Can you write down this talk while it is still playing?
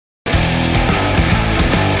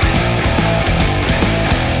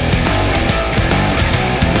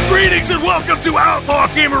and welcome to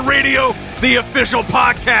Outlaw Gamer Radio, the official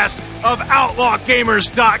podcast of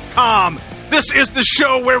OutlawGamers.com. This is the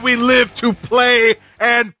show where we live to play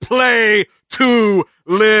and play to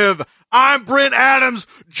live. I'm Brent Adams,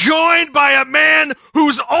 joined by a man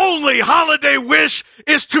whose only holiday wish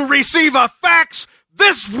is to receive a fax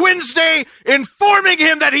this Wednesday informing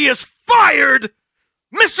him that he is fired,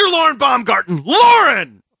 Mr. Lauren Baumgarten.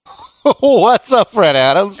 Lauren! What's up, Brent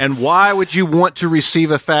Adams? And why would you want to receive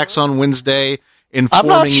a fax on Wednesday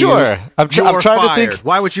informing I'm not sure. I'm trying to think.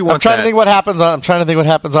 Why would you want I'm trying to think what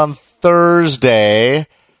happens on Thursday.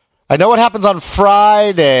 I know what happens on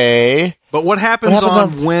Friday. But what happens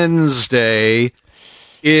on Wednesday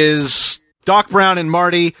is Doc Brown and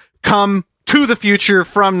Marty come to the future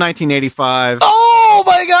from 1985. Oh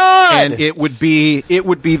my God! And it would be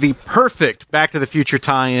the perfect Back to the Future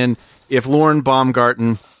tie-in if Lauren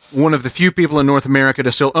Baumgarten, one of the few people in North America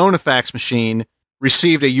to still own a fax machine,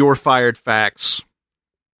 received a "You're Fired" fax,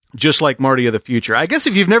 just like Marty of the Future. I guess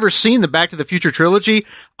if you've never seen the Back to the Future trilogy,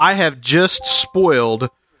 I have just spoiled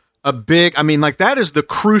a big... that is the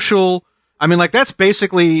crucial... that's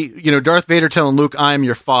basically, Darth Vader telling Luke, "I'm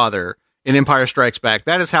your father," in Empire Strikes Back.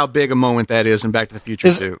 That is how big a moment that is in Back to the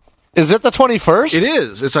Future 2. Is it the 21st? It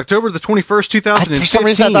is. It's October the 21st, 2015. For some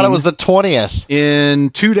reason, I thought it was the 20th.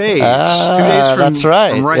 In 2 days. 2 days from, that's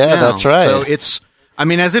right. From right yeah, now. That's right. So it's,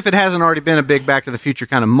 as if it hasn't already been a big Back to the Future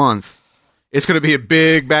kind of month, it's going to be a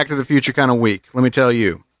big Back to the Future kind of week, let me tell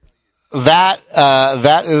you. That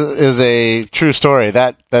is a true story.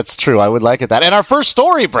 That's true. I would like it that. And our first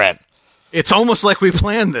story, Brent. It's almost like we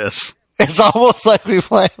planned this. It's almost like we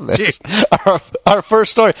planned this. Our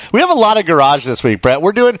first story. We have a lot of garage this week, Brett.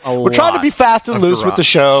 We're trying to be fast and loose with the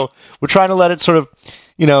show. We're trying to let it sort of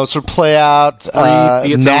play out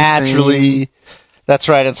naturally. That's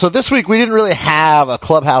right. And so this week we didn't really have a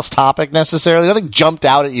clubhouse topic necessarily. Nothing jumped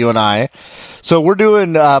out at you and I. So we're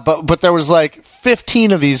doing, but there was like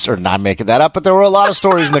 15 of these, or not making that up, but there were a lot of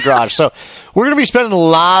stories in the garage. So we're going to be spending a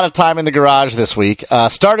lot of time in the garage this week,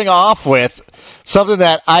 starting off with something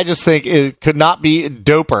that I just think could not be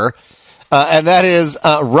doper, and that is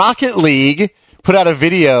Rocket League put out a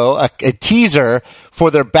video, a teaser for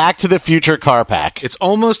their Back to the Future car pack. It's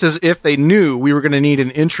almost as if they knew we were going to need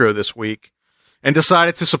an intro this week and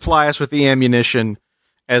decided to supply us with the ammunition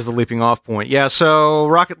as the leaping off point. Yeah, so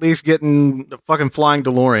Rocket League's getting the fucking flying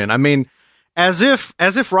DeLorean. As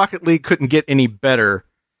if Rocket League couldn't get any better,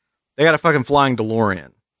 they got a fucking flying DeLorean.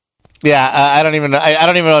 Yeah, I don't even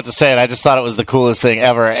know what to say. I just thought it was the coolest thing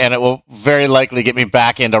ever, and it will very likely get me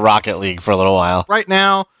back into Rocket League for a little while. Right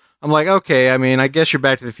now, I'm like, okay, I guess you're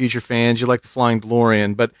Back to the Future fans. You like the flying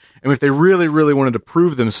DeLorean, but if they really, really wanted to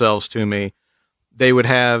prove themselves to me, they would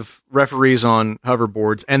have referees on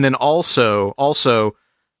hoverboards, and then also,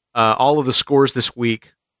 all of the scores this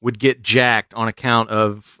week would get jacked on account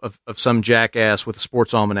of some jackass with a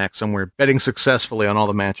sports almanac somewhere betting successfully on all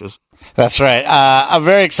the matches. That's right. I'm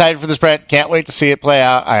very excited for this, Brent. Can't wait to see it play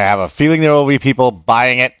out. I have a feeling there will be people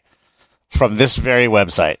buying it from this very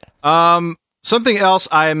website. Something else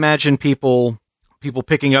I imagine people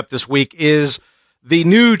picking up this week is the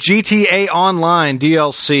new GTA Online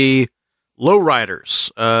DLC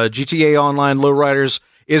Lowriders. GTA Online Lowriders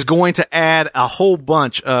is going to add a whole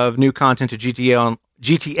bunch of new content to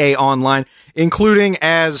GTA Online, including,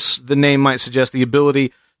 as the name might suggest, the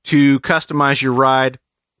ability to customize your ride.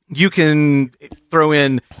 You can throw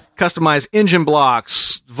in customized engine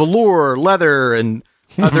blocks, velour, leather, and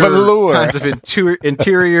other kinds of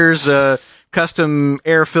interiors, custom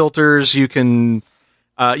air filters. You can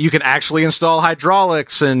actually install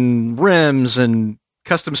hydraulics and rims and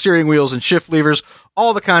custom steering wheels and shift levers,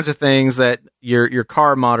 all the kinds of things that your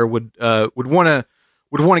car modder would want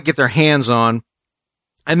to get their hands on.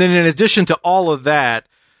 And then in addition to all of that,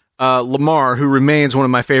 Lamar, who remains one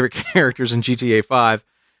of my favorite characters in GTA 5,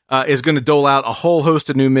 is going to dole out a whole host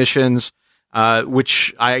of new missions,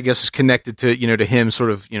 which I guess is connected to him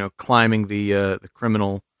sort of climbing the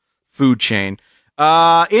criminal food chain.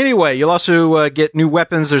 Anyway, you'll also get new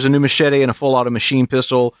weapons. There's a new machete and a full auto machine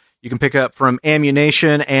pistol you can pick up from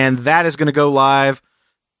Ammunition, and that is going to go live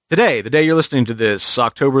today, the day you're listening to this,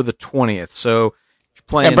 October the 20th. So if you're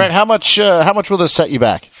playing, and Brent, how much will this set you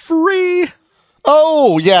back? Free.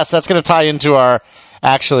 Oh yes, that's going to tie into our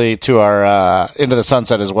Into the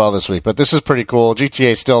Sunset as well this week. But this is pretty cool.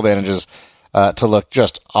 GTA still manages to look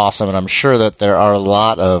just awesome, and I'm sure that there are a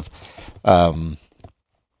lot of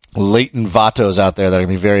latent vatos out there that are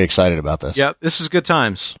going to be very excited about this. Yep, this is good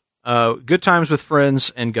times. Good times with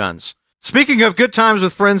friends and guns. Speaking of good times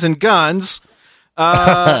with friends and guns,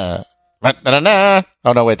 oh no, wait,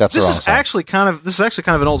 that's this wrong. This is actually kind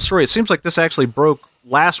of an old story. It seems like this actually broke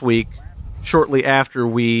last week shortly after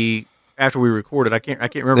we recorded. I can't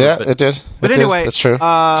remember. Yeah, it did. But anyway, it's true. It's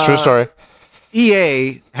a true story.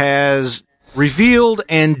 EA has revealed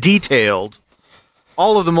and detailed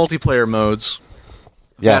all of the multiplayer modes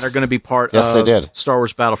that are going to be part of they did. Star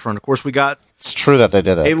Wars Battlefront. Of course, we got It's true that they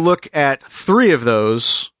did that. a look at 3 of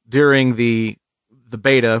those during the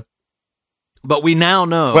beta, but we now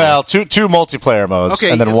know. Well, two multiplayer modes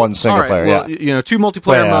and then one single player. Well, yeah, 2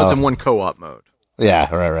 multiplayer modes and 1 co-op mode.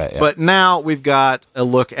 Yeah, right. Yeah. But now we've got a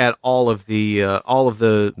look at all of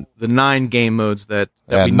the 9 game modes that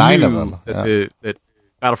we 9 knew of them. that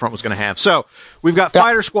Battlefront was going to have. So we've got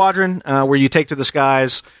Fighter Squadron, where you take to the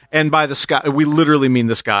skies, and by the sky we literally mean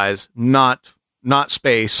the skies, not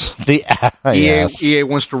space. EA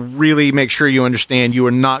wants to really make sure you understand you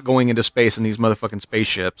are not going into space in these motherfucking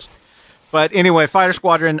spaceships. But anyway, Fighter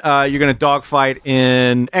Squadron, you're going to dogfight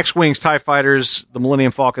in X-Wings, TIE Fighters. The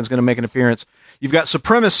Millennium Falcon's going to make an appearance. You've got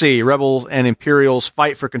Supremacy. Rebels and Imperials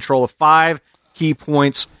fight for control of 5 key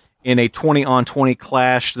points in a 20-on-20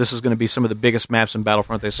 clash. This is going to be some of the biggest maps in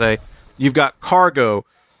Battlefront, they say. You've got Cargo,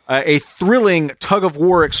 a thrilling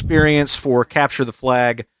tug-of-war experience for Capture the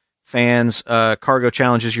Flag fans. Cargo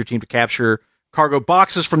challenges your team to capture cargo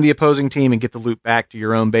boxes from the opposing team and get the loot back to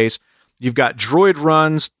your own base. You've got Droid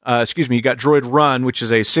Run, which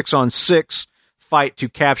is a 6-on-6 fight to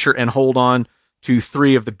capture and hold on to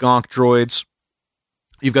 3 of the Gonk droids.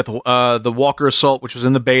 You've got the Walker Assault, which was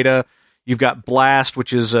in the beta. You've got Blast,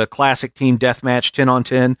 which is a classic team deathmatch,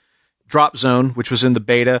 10-on-10. Drop Zone, which was in the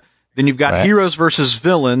beta. Then you've got Heroes versus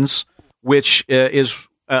Villains, which is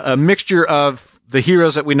a mixture of the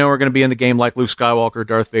heroes that we know are going to be in the game, like Luke Skywalker,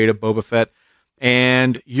 Darth Vader, Boba Fett.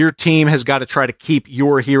 And your team has got to try to keep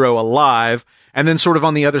your hero alive. And then sort of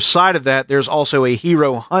on the other side of that, there's also a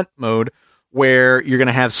hero hunt mode where you're going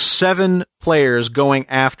to have 7 players going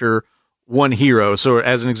after one hero. So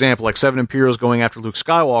as an example, like 7 Imperials going after Luke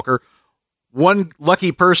Skywalker, one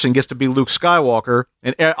lucky person gets to be Luke Skywalker,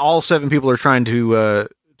 and all 7 people are trying to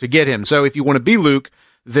get him. So if you want to be Luke,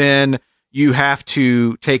 then you have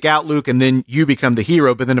to take out Luke, and then you become the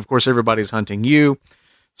hero. But then, of course, everybody's hunting you.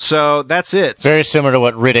 So that's it. Very similar to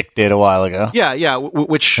what Riddick did a while ago. Yeah.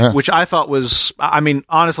 Which I thought was, I mean,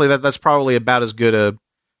 honestly, that's probably about as good a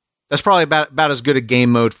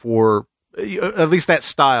game mode for at least that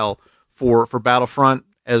style for Battlefront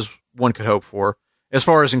as one could hope for, as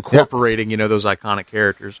far as incorporating those iconic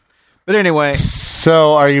characters. But anyway,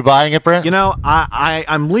 so are you buying it, Brent?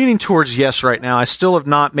 I'm leaning towards yes right now. I still have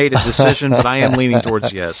not made a decision, but I am leaning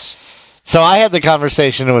towards yes. So I had the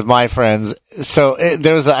conversation with my friends. So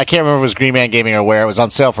there was I can't remember if it was Green Man Gaming or where it was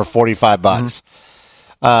on sale for $45.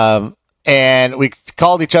 And we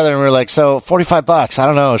called each other and we were like, so $45, I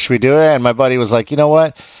don't know, should we do it? And my buddy was like, you know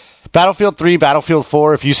what? Battlefield 3, Battlefield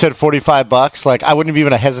 4, if you said $45, like I wouldn't have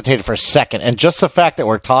even hesitated for a second. And just the fact that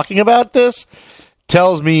we're talking about this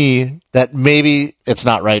tells me that maybe it's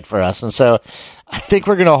not right for us. And so I think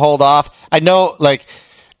we're going to hold off. I know, like,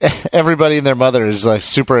 everybody and their mother is like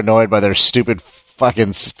super annoyed by their stupid fucking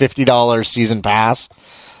 $50 season pass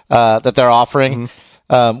that they're offering,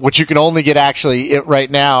 which you can only get actually right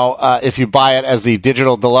now if you buy it as the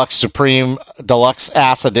Digital Deluxe Supreme Deluxe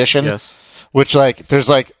Ass Edition. Yes. Which, like, there's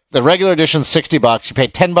like the regular edition $60. You pay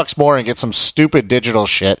 $10 more and get some stupid digital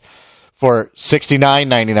shit for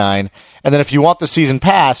 $69.99. And then if you want the season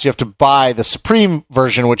pass, you have to buy the Supreme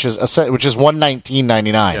version, which is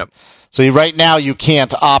 $119.99. Yep. So right now you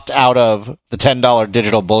can't opt out of the $10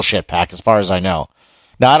 digital bullshit pack, as far as I know.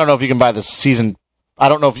 Now I don't know if you can buy the season. I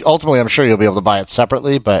don't know if ultimately I'm sure you'll be able to buy it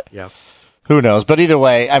separately, but who knows? But either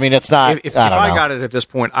way, I mean, it's not. If I got it at this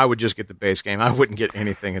point, I would just get the base game. I wouldn't get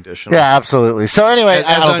anything additional. Yeah, absolutely. So anyway,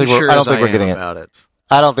 I don't think we're getting it.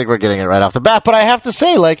 I don't think we're getting it right off the bat. But I have to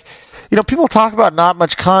say, like, people talk about not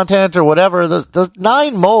much content or whatever. The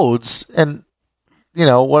 9 modes, and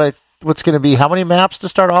what's going to be how many maps to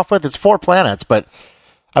start off with? It's 4 planets, but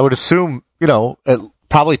I would assume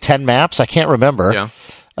probably 10 maps. I can't remember.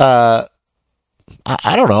 Yeah.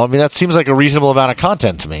 I don't know. I mean, that seems like a reasonable amount of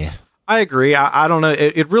content to me. I agree. I don't know.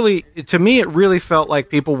 To me, it really felt like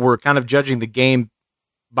people were kind of judging the game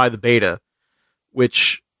by the beta,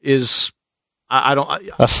 which is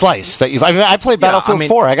a slice that I played Battlefield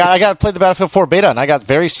 4. I got to play the Battlefield 4 beta, and I got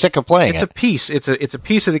very sick of playing it. It's a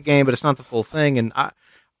piece of the game, but it's not the full thing. And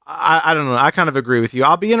I don't know. I kind of agree with you.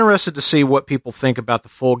 I'll be interested to see what people think about the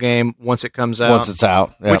full game once it comes out. Once it's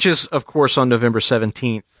out, which is of course on November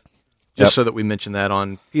 17th. Just so that we mention that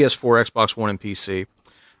on PS4, Xbox One, and PC.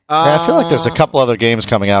 I feel like there's a couple other games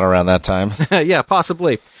coming out around that time. Yeah,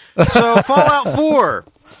 possibly. So Fallout 4.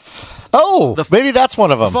 Maybe that's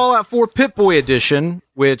one of them. The Fallout 4 Pip-Boy Edition,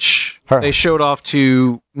 which they showed off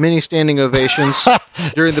to many standing ovations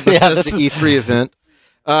during the Bethesda E3 event.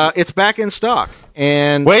 It's back in stock.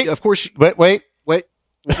 And of course... Wait.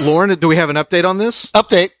 Lauren, do we have an update on this?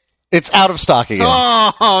 Update. It's out of stock again.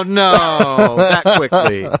 Oh, no. That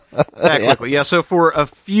quickly. Yeah, so for a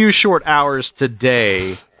few short hours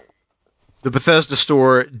today, the Bethesda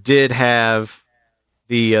store did have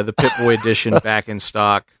the Pip-Boy Edition back in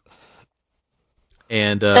stock.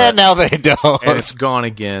 And now they don't. And it's gone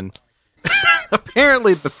again.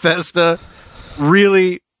 Apparently, Bethesda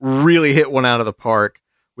really, really hit one out of the park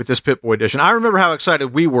with this Pip-Boy Edition. I remember how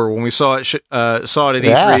excited we were when we saw it at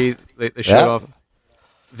E3. They showed off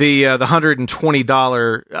the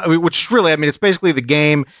 $120, which really, it's basically the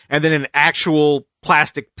game and then an actual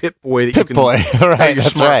plastic Pip-Boy that you can right, plug your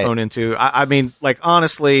smartphone into.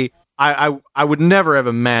 Honestly, I would never have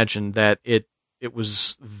imagined that it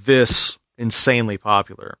was this insanely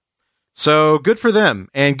popular. So good for them,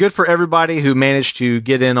 and good for everybody who managed to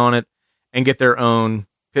get in on it and get their own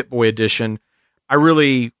Pip-Boy Edition. I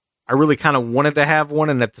really kind of wanted to have one,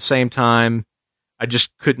 and at the same time, I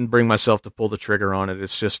just couldn't bring myself to pull the trigger on it.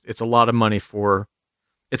 It's a lot of money for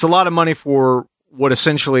what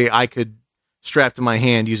essentially I could strap to my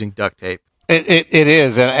hand using duct tape. It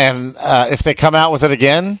is, and if they come out with it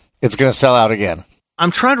again, it's going to sell out again.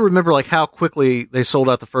 I'm trying to remember how quickly they sold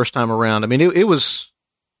out the first time around. It was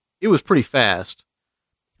pretty fast.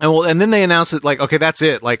 And then they announced it okay, that's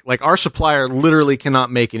it. Like our supplier literally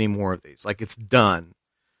cannot make any more of these. It's done.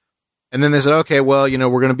 And then they said, okay, well, we're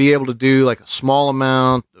going to be able to do a small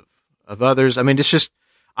amount of others. It's just,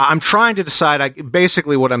 I'm trying to decide.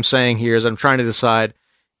 Basically what I'm saying here is I'm trying to decide,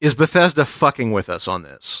 is Bethesda fucking with us on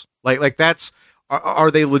this? Are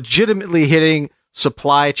they legitimately hitting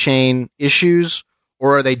supply chain issues,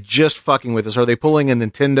 or are they just fucking with us? Are they pulling a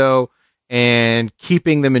Nintendo and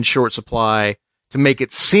keeping them in short supply to make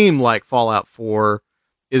it seem like Fallout 4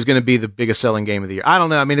 is going to be the biggest selling game of the year? I don't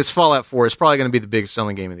know. It's Fallout 4. It's probably going to be the biggest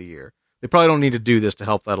selling game of the year. They probably don't need to do this to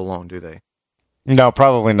help that along, do they? No,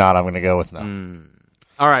 probably not. I'm going to go with no.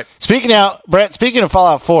 All right. Speaking of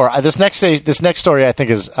Fallout 4, this next story I think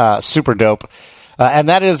is super dope. And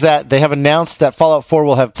that is that they have announced that Fallout 4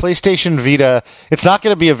 will have PlayStation Vita. It's not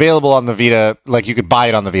going to be available on the Vita, you could buy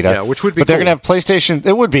it on the Vita. Yeah, which would be But they're going to have PlayStation,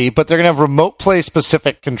 it would be, but they're going to have remote play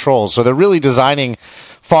specific controls. So they're really designing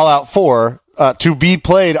Fallout 4 to be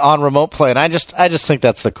played on remote play. And I just think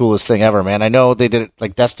that's the coolest thing ever, man. I know they did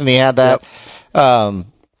it, Destiny had that. Yep.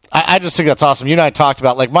 I just think that's awesome. You and I talked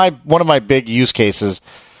about, one of my big use cases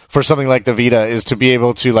for something like the Vita is to be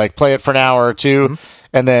able to, play it for an hour or two. Mm-hmm.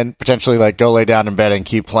 And then potentially go lay down in bed and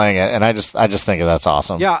keep playing it, and I just think that's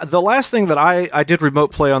awesome. Yeah, the last thing that I did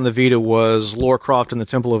remote play on the Vita was Lara Croft and the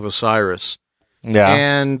Temple of Osiris. Yeah,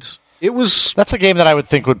 and that's a game that I would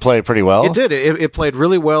think would play pretty well. It did. It played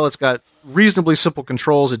really well. It's got reasonably simple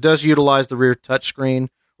controls. It does utilize the rear touchscreen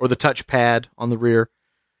or the touchpad on the rear,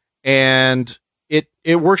 and it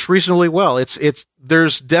works reasonably well.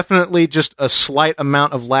 There's definitely just a slight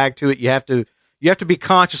amount of lag to it. You have to be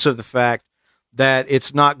conscious of the fact that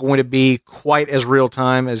it's not going to be quite as real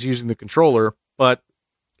time as using the controller, but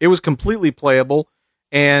it was completely playable,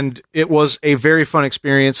 and it was a very fun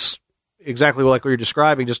experience, exactly like what you're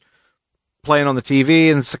describing, just playing on the TV,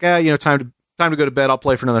 and it's time to go to bed. I'll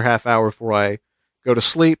play for another half hour before I go to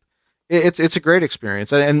sleep. It's a great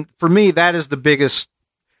experience, and for me, that's the biggest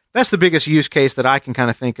use case that I can kind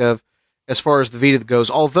of think of as far as the Vita goes.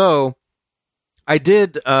 Although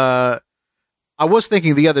I was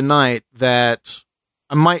thinking the other night that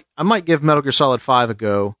I might give Metal Gear Solid 5 a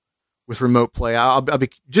go with remote play. I'll be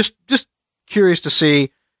just curious to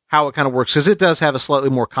see how it kind of works, because it does have a slightly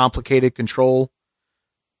more complicated control.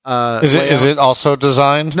 Is it also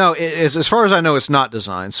designed? No, as far as I know, it's not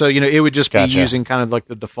designed. So it would just be using kind of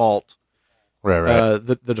the default, right.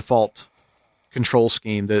 The default control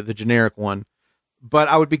scheme, the generic one. But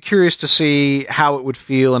I would be curious to see how it would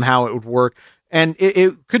feel and how it would work. And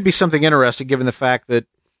it could be something interesting, given the fact that,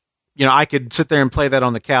 I could sit there and play that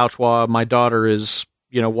on the couch while my daughter is,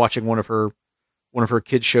 watching one of her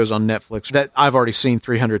kids' shows on Netflix that I've already seen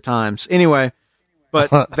 300 times. Anyway, but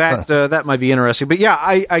that might be interesting. But yeah,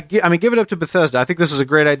 I give it up to Bethesda. I think this is a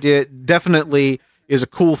great idea. It definitely is a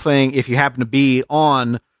cool thing if you happen to be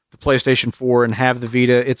on the PlayStation 4 and have the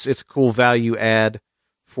Vita. It's a cool value add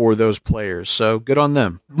for those players. So good on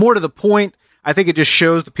them. More to the point, I think it just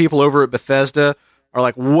shows the people over at Bethesda are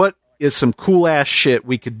like, what is some cool ass shit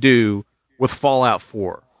we could do with Fallout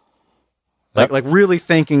 4? Like really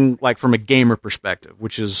thinking from a gamer perspective,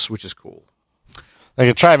 which is cool. They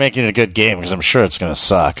could try making it a good game, because I'm sure it's going to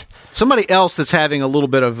suck. Somebody else that's having a little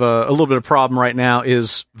bit of problem right now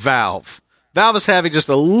is Valve. Valve is having just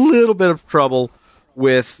a little bit of trouble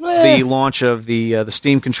with the launch of the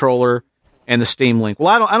Steam controller and the Steam Link. Well,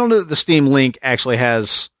 I don't know that the Steam Link actually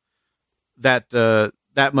has that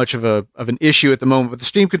much of an issue at the moment, but the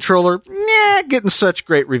Steam controller, getting such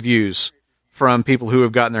great reviews from people who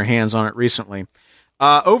have gotten their hands on it recently.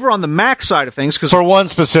 Over on the Mac side of things, for one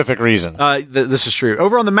specific reason, this is true.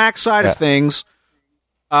 Over on the Mac side of things,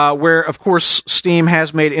 where of course Steam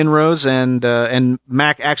has made inroads, and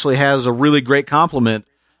Mac actually has a really great complement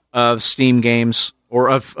of Steam games, or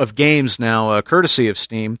of games now, courtesy of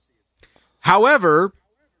Steam. However,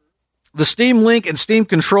 the Steam Link and Steam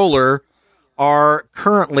controller are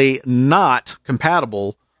currently not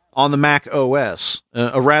compatible on the Mac OS.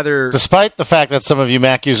 Despite the fact that some of you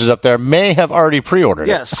Mac users up there may have already pre-ordered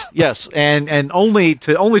it. Yes, and only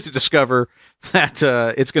to discover that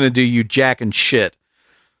it's going to do you jack and shit.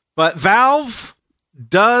 But Valve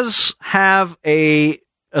does have a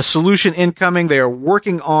solution incoming. They are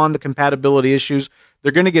working on the compatibility issues.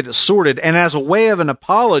 They're going to get it sorted, and as a way of an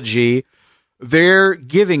apology, they're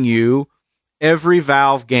giving you every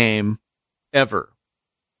Valve game ever,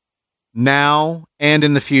 now and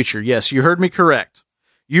in the future. Yes, you heard me correct.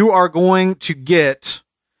 You are going to get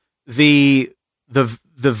the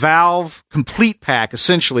Valve complete pack,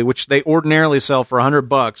 essentially, which they ordinarily sell for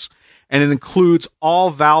 $100, and it includes all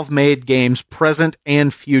Valve-made games, present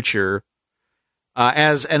and future,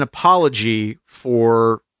 as an apology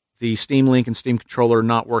for the Steam Link and Steam controller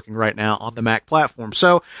not working right now on the Mac platform.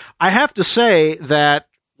 So I have to say that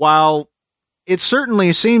while it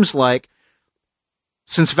certainly seems like,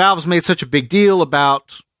 since Valve's made such a big deal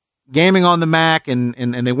about gaming on the Mac, and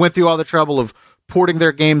they went through all the trouble of porting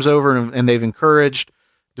their games over, and they've encouraged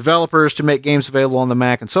developers to make games available on the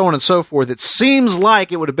Mac, and so on and so forth, it seems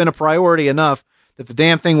like it would have been a priority enough that the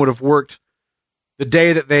damn thing would have worked the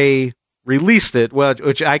day that they released it, well,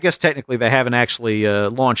 which I guess technically they haven't actually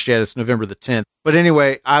launched yet. It's November the 10th. But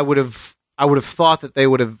anyway, I would have thought that they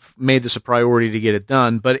would have made this a priority to get it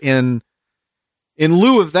done. But in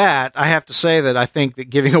lieu of that, I have to say that I think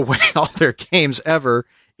that giving away all their games ever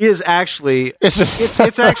is actually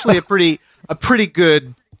it's actually a pretty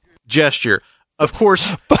good gesture. Of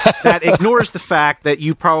course, that ignores the fact that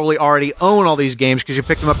you probably already own all these games because you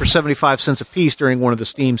picked them up for 75 cents a piece during one of the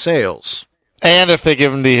Steam sales. And if they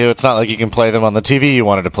give them to you, it's not like you can play them on the TV you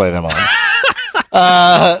wanted to play them on.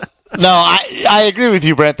 No, I agree with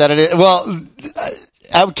you, Brent, that it is. Well,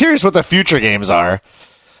 I'm curious what the future games are.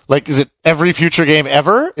 Like, is it every future game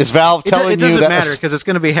ever? Is Valve telling you that? It doesn't matter, because it's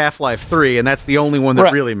going to be Half-Life 3, and that's the only one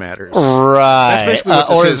that really matters. Right. That's basically what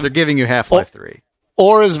this is. They're giving you Half-Life 3.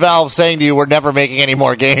 Or is Valve saying to you, we're never making any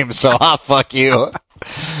more games, so fuck you.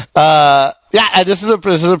 This is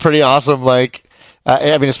a pretty awesome, like...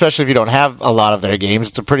 I mean, especially if you don't have a lot of their games,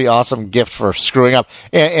 it's a pretty awesome gift for screwing up.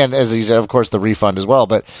 And as you said, of course, the refund as well.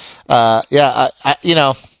 But,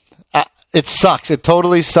 it sucks. It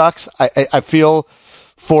totally sucks. I feel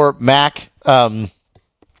for Mac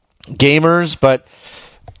gamers, but...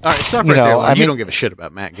 All right, stop right there. You don't give a shit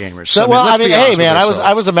about Mac gamers. So, hey, man,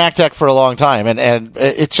 I was a Mac tech for a long time, and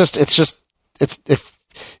it's if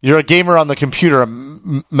you're a gamer on the computer,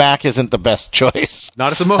 Mac isn't the best choice.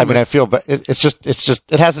 Not at the moment. I mean, I feel, but it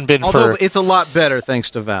hasn't been. Although it's a lot better thanks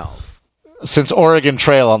to Valve. Since Oregon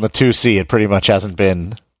Trail on the 2C, it pretty much hasn't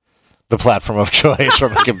been the platform of choice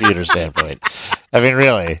from a computer standpoint. I mean,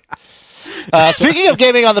 really. Speaking of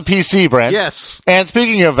gaming on the PC, Brent. Yes. And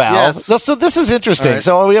speaking of Valve, yes. So this is interesting. Right.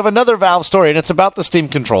 So we have another Valve story, and it's about the Steam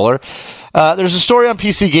controller. There's a story on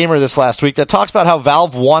PC Gamer this last week that talks about how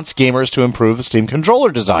Valve wants gamers to improve the Steam controller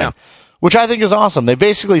design, which I think is awesome. They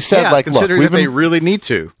basically said, considering that they really need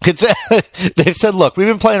to. They've said, look, we've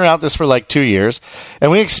been playing around this for like 2 years, and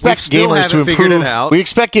we expect gamers to improve. We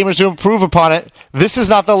expect gamers to improve upon it. This is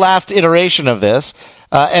not the last iteration of this.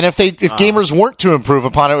 And if gamers weren't to improve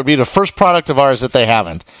upon it, it would be the first product of ours that they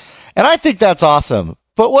haven't. And I think that's awesome.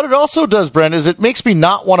 But what it also does, Brent, is it makes me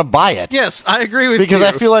not want to buy it. Yes, I agree with you. Because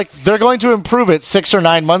I feel like they're going to improve it 6 or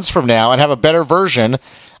 9 months from now and have a better version.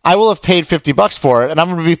 I will have paid $50 for it, and I'm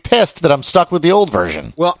going to be pissed that I'm stuck with the old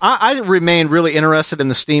version. Well, I remain really interested in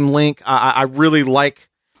the Steam Link. I really like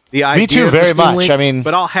the idea. Me too, of very the Steam much. Link, I mean,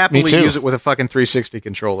 but I'll happily use it with a fucking 360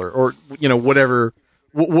 controller, or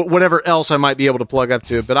whatever else I might be able to plug up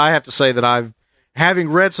to. But I have to say that having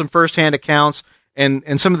read some firsthand accounts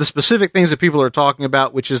and some of the specific things that people are talking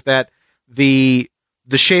about, which is that the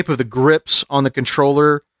shape of the grips on the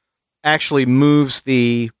controller actually moves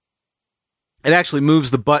the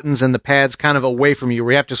buttons and the pads kind of away from you,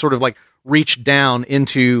 where you have to sort of like reach down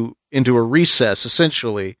into a recess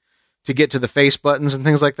essentially to get to the face buttons and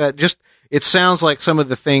things like that. Just, it sounds like some of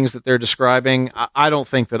the things that they're describing, I don't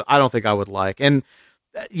think I would like. And,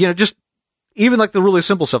 just even like the really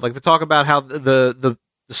simple stuff, like they talk about how the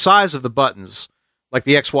size of the buttons, like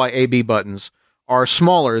the X, Y, A, B buttons, are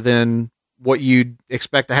smaller than what you'd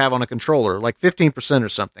expect to have on a controller, like 15% or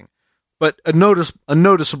something, but a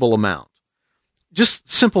noticeable amount. Just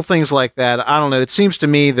simple things like that. I don't know. It seems to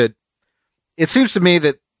me that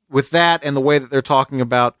with that and the way that they're talking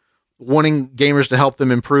about wanting gamers to help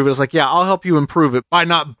them improve it, it's like, yeah, I'll help you improve it by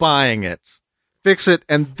not buying it. Fix it,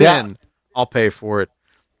 and then I'll pay for it.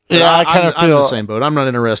 Yeah, I kind of feel I'm in the same boat. I'm not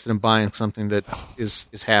interested in buying something that is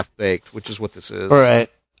half-baked, which is what this is. Right.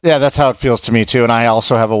 Yeah, that's how it feels to me, too. And I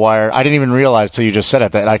also have a wired... I didn't even realize till you just said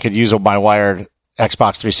it that I could use my wired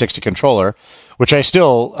Xbox 360 controller, which I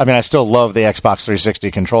still love the Xbox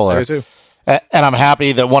 360 controller. I do, too. And I'm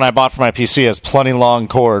happy that one I bought for my PC has plenty long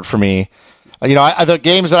cord for me. The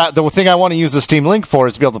games the thing I want to use the Steam Link for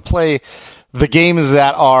is to be able to play the games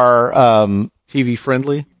that are... TV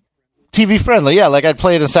friendly? TV friendly, yeah. Like I'd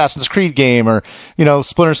play an Assassin's Creed game or,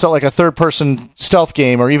 Splinter Cell, like a third-person stealth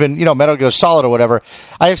game or even, Metal Gear Solid or whatever.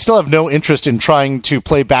 I still have no interest in trying to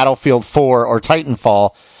play Battlefield 4 or Titanfall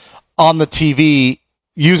on the TV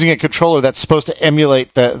using a controller that's supposed to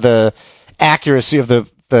emulate the accuracy of the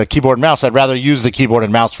keyboard and mouse. I'd rather use the keyboard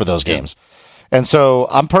and mouse for those games. And so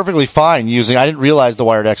I'm perfectly fine using... I didn't realize the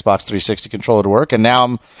wired Xbox 360 controller would work, and now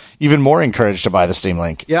I'm even more encouraged to buy the Steam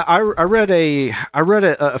Link. Yeah, I read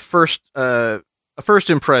a first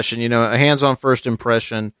impression, a hands-on first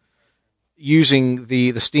impression using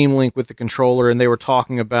the Steam Link with the controller, and they were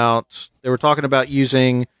talking about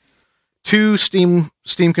using two Steam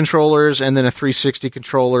controllers and then a 360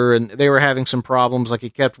 controller, and they were having some problems. Like he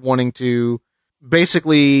kept wanting to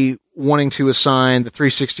assign the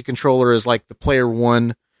 360 controller as like the player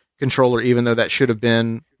one controller, even though that should have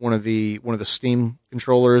been one of the Steam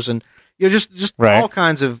controllers, and just right. All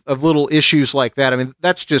kinds of little issues like that. I mean,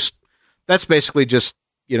 that's basically just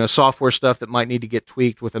software stuff that might need to get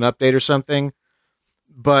tweaked with an update or something.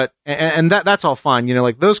 But and that's all fine.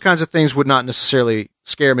 Like those kinds of things would not necessarily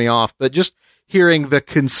scare me off, but just hearing the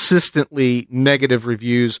consistently negative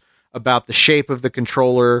reviews about the shape of the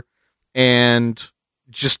controller and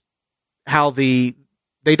just how they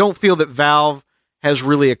don't feel that Valve has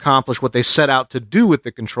really accomplished what they set out to do with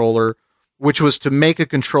the controller, which was to make a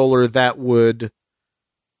controller that would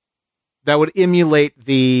emulate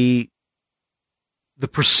the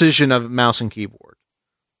precision of mouse and keyboard,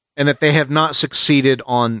 and that they have not succeeded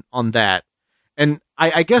on that. And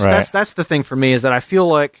I guess right. that's the thing for me, is that I feel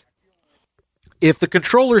like if the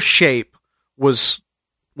controller shape was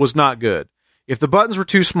not good, if the buttons were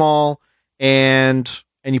too small and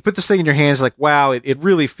you put this thing in your hands, like, wow, it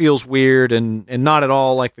really feels weird and not at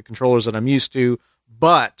all like the controllers that I'm used to.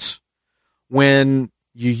 But when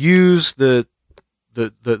you use the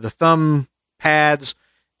thumb pads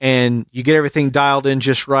and you get everything dialed in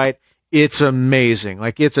just right, it's amazing.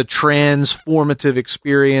 Like, it's a transformative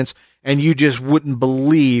experience, and you just wouldn't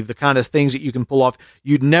believe the kind of things that you can pull off.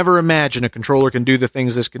 You'd never imagine a controller can do the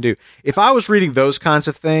things this can do. If I was reading those kinds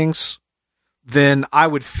of things, then I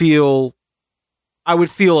would feel a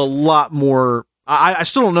lot more... I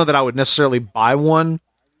still don't know that I would necessarily buy one,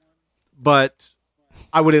 but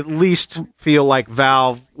I would at least feel like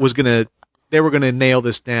Valve they were going to nail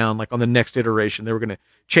this down, like on the next iteration. They were going to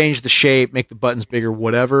change the shape, make the buttons bigger,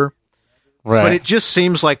 whatever. Right. But it just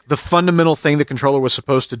seems like the fundamental thing the controller was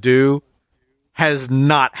supposed to do has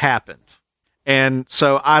not happened. And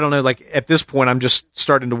so, I don't know, like at this point, I'm just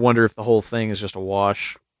starting to wonder if the whole thing is just a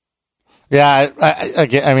wash. Yeah,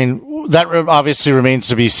 I mean, that obviously remains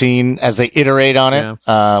to be seen as they iterate on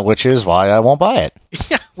it, which is why I won't buy it.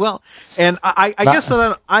 Yeah, well, and I guess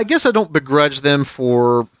I don't begrudge them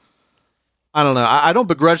for... I don't know. I don't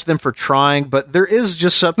begrudge them for trying, but there is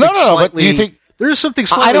just something slightly... But do you think... There is something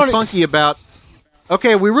slightly funky about...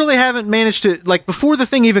 Okay, we really haven't managed to... Like, before the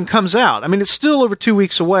thing even comes out, I mean, it's still over 2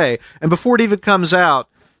 weeks away, and before it even comes out,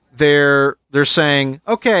 they're saying,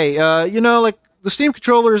 okay, like, the Steam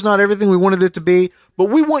controller is not everything we wanted it to be, but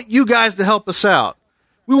we want you guys to help us out.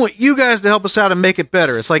 We want you guys to help us out and make it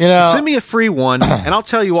better. It's like, send me a free one, and I'll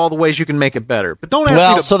tell you all the ways you can make it better. But don't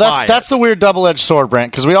ask me to buy it. That's the weird double-edged sword,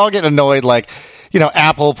 Brent, because we all get annoyed, like,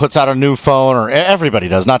 Apple puts out a new phone, or everybody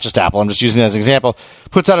does, not just Apple, I'm just using it as an example,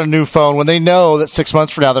 puts out a new phone when they know that 6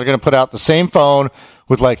 months from now they're going to put out the same phone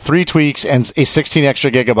with like 3 tweaks and a 16 extra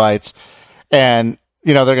gigabytes, and,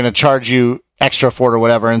 they're going to charge you extra for it or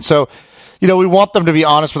whatever. And so, we want them to be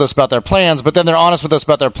honest with us about their plans, but then they're honest with us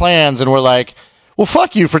about their plans, and we're like, well,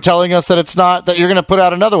 fuck you for telling us that it's not, that you're going to put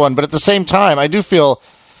out another one. But at the same time, I do feel,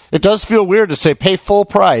 it does feel weird to say pay full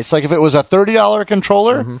price. Like if it was a $30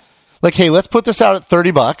 controller, like, hey, let's put this out at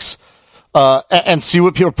 $30, and see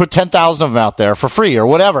what people put 10,000 of them out there for free or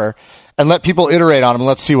whatever, and let people iterate on them and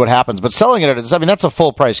let's see what happens. But selling it, that's a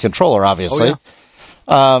full price controller, obviously.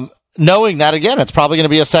 Oh, yeah. Knowing that, again, it's probably going to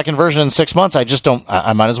be a second version in 6 months. I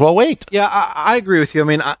might as well wait. Yeah, I agree with you. I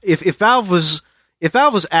mean, if Valve was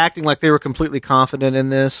acting like they were completely confident in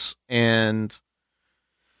this, and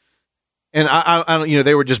I don't,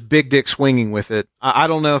 they were just big dick swinging with it, I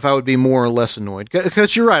don't know if I would be more or less annoyed.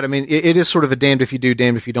 Because you're right. I mean, it is sort of a damned if you do,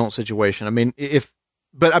 damned if you don't situation. I mean,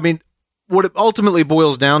 what it ultimately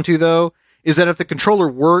boils down to, though, is that if the controller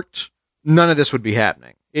worked, none of this would be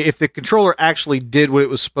happening. If the controller actually did what it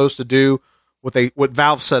was supposed to do, what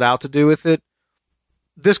Valve set out to do with it,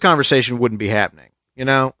 this conversation wouldn't be happening.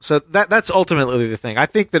 So that's ultimately the thing. I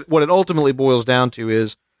think that what it ultimately boils down to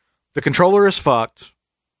is the controller is fucked,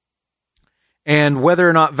 and whether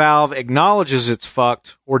or not Valve acknowledges it's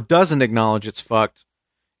fucked or doesn't acknowledge it's fucked,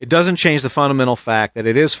 it doesn't change the fundamental fact that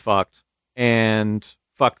it is fucked, and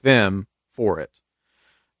fuck them for it.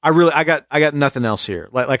 I got nothing else here.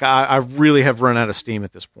 I really have run out of steam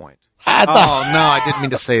at this point. No, I didn't mean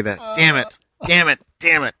to say that. Damn it.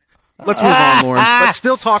 Let's move on, Lawrence. Let's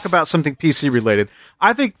still talk about something PC related.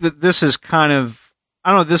 I think that this is kind of, I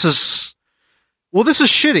don't know, this is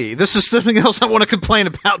shitty. This is something else I want to complain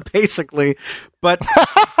about, basically. But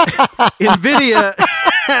NVIDIA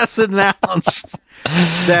has announced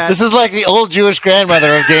that this is like the old Jewish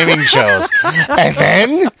grandmother of gaming shows.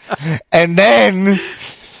 And then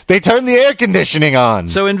they turn the air conditioning on.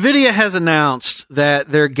 So NVIDIA has announced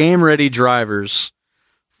that their game-ready drivers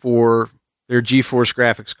for their GeForce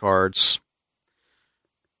graphics cards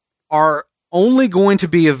are only going to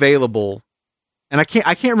be available, and I can't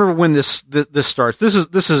remember when this starts. This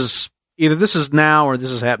is either this is now or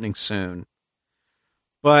this is happening soon.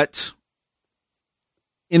 But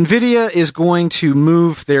NVIDIA is going to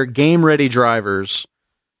move their game-ready drivers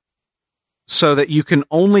so that you can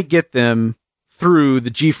only get them through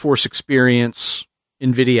the GeForce Experience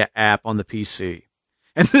NVIDIA app on the PC.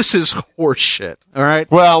 And this is horseshit, all right?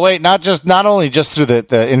 Well, wait, not only just through the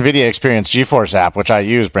NVIDIA Experience GeForce app, which I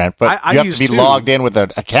use, Brent, but you have to be logged in with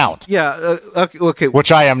an account. Yeah, okay.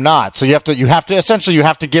 Which I am not. So you have to essentially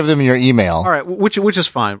give them your email. All right, which is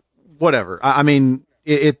fine. Whatever. I mean,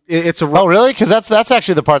 it's a... Oh, really? Because that's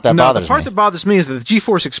actually the part that bothers me. The part that bothers me is that the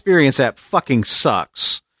GeForce Experience app fucking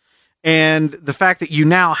sucks. And the fact that you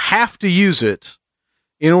now have to use it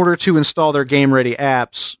in order to install their game-ready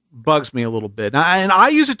apps bugs me a little bit. And I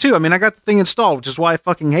use it too. I mean, I got the thing installed, which is why I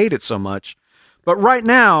fucking hate it so much. But right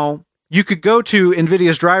now, you could go to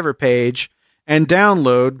NVIDIA's driver page and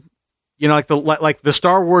download, like the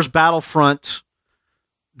Star Wars Battlefront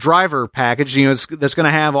driver package, that's going to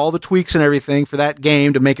have all the tweaks and everything for that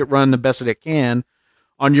game to make it run the best that it can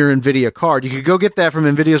on your NVIDIA card. You could go get that from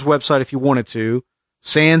NVIDIA's website if you wanted to.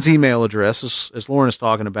 Sans email address, as Lauren is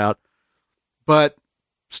talking about. But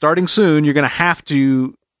starting soon, you're going to have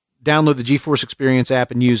to download the GeForce Experience app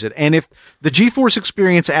and use it. And if the GeForce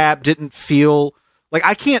Experience app didn't feel... Like,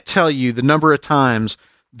 I can't tell you the number of times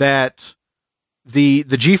that the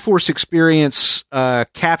GeForce Experience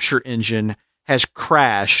capture engine has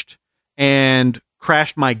crashed and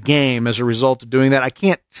crashed my game as a result of doing that. I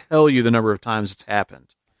can't tell you the number of times it's happened.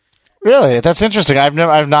 Really? That's interesting. I've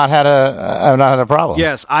not had a problem.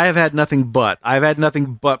 Yes, I've had nothing but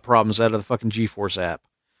problems out of the fucking GeForce app.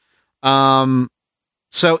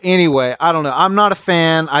 So anyway, I don't know. I'm not a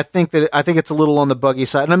fan. I think it's a little on the buggy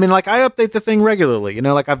side. And I mean, like, I update the thing regularly.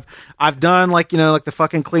 Like I've done like the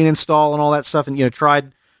fucking clean install and all that stuff, and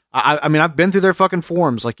tried. I mean, I've been through their fucking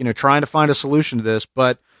forums, like trying to find a solution to this,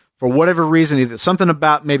 but for whatever reason, either something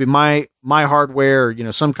about maybe my hardware,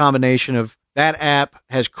 or, some combination of that app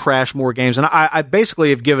has crashed more games, and I basically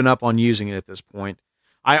have given up on using it at this point.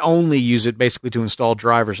 I only use it basically to install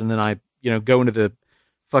drivers, and then I go into the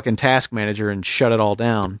fucking task manager and shut it all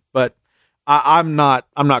down. But I'm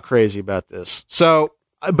not crazy about this. So,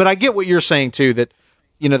 but I get what you're saying too, that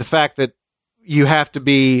the fact that you have to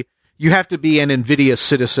be an NVIDIA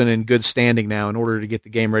citizen in good standing now in order to get the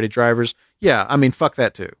game ready drivers. Yeah, I mean, fuck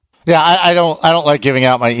that too. Yeah, I don't like giving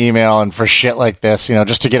out my email and for shit like this,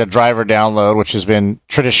 just to get a driver download, which has been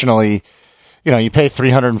traditionally, you pay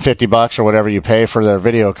 $350 or whatever you pay for their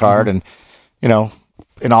video card, and in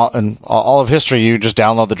all of history, you just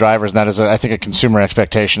download the drivers, and that is, I think, a consumer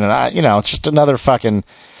expectation. And it's just another fucking.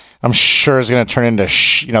 I'm sure is going to turn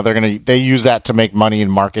into they use that to make money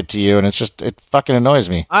and market to you, and it fucking annoys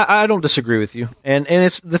me. I don't disagree with you, and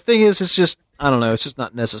it's the thing is, it's just, I don't know, it's just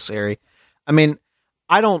not necessary. I mean,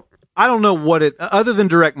 I don't I don't know what it, other than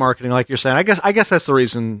direct marketing, like you're saying. I guess that's the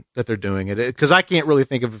reason that they're doing it, because I can't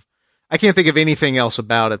think of anything else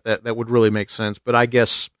about it that would really make sense. But I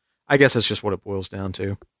guess that's just what it boils down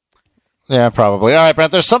to. Yeah, probably. All right,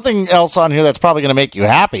 Brent. There's something else on here that's probably going to make you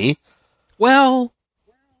happy. Well,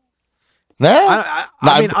 nah?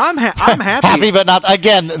 I'm happy. Happy, but not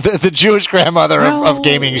again. The Jewish grandmother of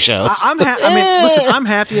gaming shows. Listen, I'm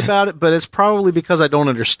happy about it, but it's probably because I don't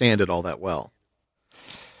understand it all that well.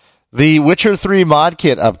 The Witcher 3 mod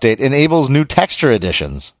kit update enables new texture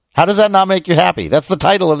additions. How does that not make you happy? That's the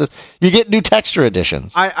title of this. You get new texture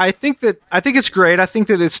additions. I think it's great. I think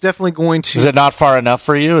that it's definitely going to. Is it not far enough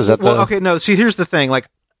for you? Is that okay? No. See, here's the thing. Like,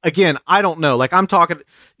 again, I don't know. Like, I'm talking.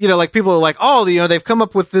 Like people are like, oh, they've come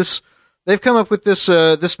up with this. They've come up with this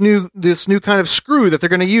new kind of screw that they're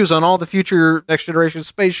going to use on all the future next generation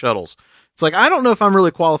space shuttles. It's like, I don't know if I'm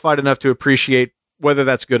really qualified enough to appreciate whether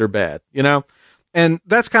that's good or bad. And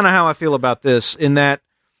that's kind of how I feel about this, in that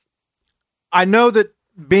I know that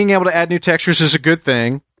being able to add new textures is a good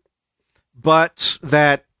thing, but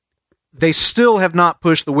that they still have not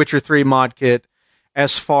pushed the Witcher 3 mod kit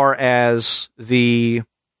as far as the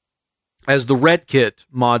Red Kit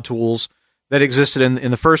mod tools that existed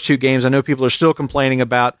in the first two games. I know people are still complaining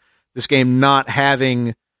about this game not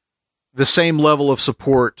having the same level of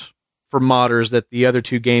support for modders that the other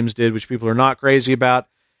two games did, which people are not crazy about,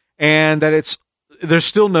 and that there's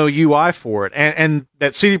still no UI for it, and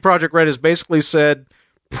that CD Projekt Red has basically said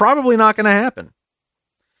probably not going to happen.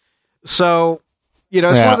 So, it's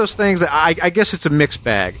one of those things that I guess it's a mixed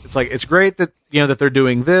bag. It's like, it's great that that they're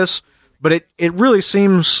doing this, but it really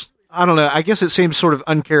seems, I don't know, I guess it seems sort of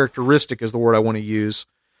uncharacteristic is the word I want to use,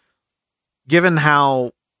 given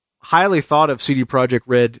how highly thought of CD Projekt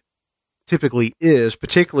Red typically is,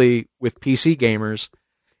 particularly with PC gamers.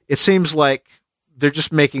 It seems like they're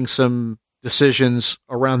just making some decisions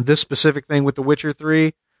around this specific thing with The Witcher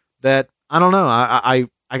 3 that, I don't know, I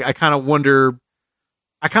kind of wonder.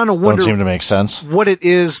 Don't seem to make sense. What it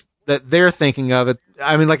is that they're thinking of it.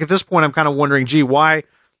 I mean, like, at this point, I'm kind of wondering, gee, why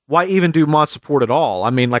even do mod support at all? I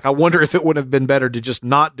mean, like, I wonder if it would have been better to just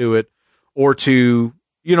not do it, or to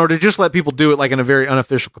just let people do it like in a very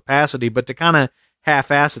unofficial capacity. But to kind of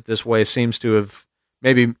half-ass it this way seems to have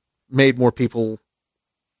maybe made more people,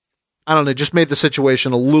 I don't know, just made the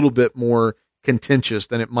situation a little bit more contentious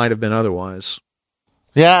than it might have been otherwise.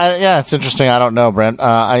 Yeah, it's interesting. I don't know, Brent.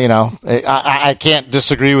 I can't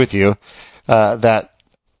disagree with you that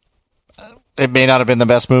it may not have been the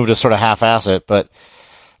best move to sort of half-ass it, but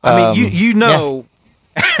I mean,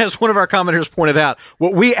 as one of our commenters pointed out,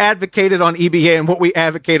 what we advocated on EBA and what we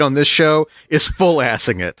advocate on this show is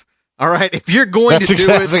full-assing it. All right, if you're going to do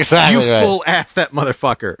it, exactly you right. full-ass that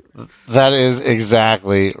motherfucker. That is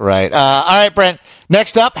exactly right. All right, Brent,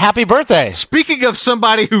 next up, happy birthday. Speaking of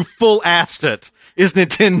somebody who full-assed it, is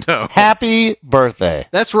Nintendo. Happy birthday.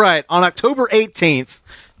 That's right. On October 18th,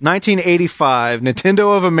 1985,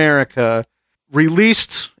 Nintendo of America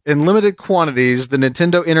released in limited quantities the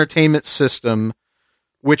Nintendo Entertainment System,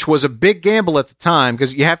 which was a big gamble at the time,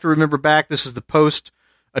 because you have to remember back, this is the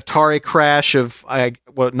post-Atari crash of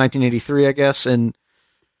 1983, I guess, and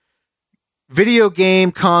video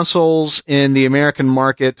game consoles in the American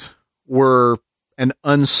market were an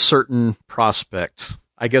uncertain prospect,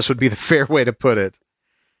 I guess would be the fair way to put it.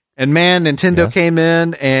 And man, Nintendo came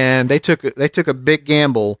in and they took a big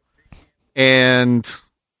gamble and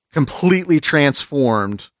completely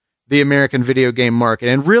transformed the American video game market.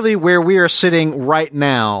 And really, where we are sitting right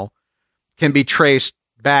now can be traced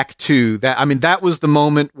back to that. I mean, that was the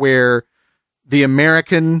moment where the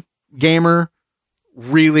American gamer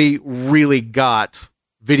really, really got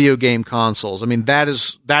video game consoles. I mean,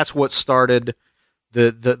 that's what started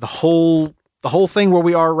the whole thing where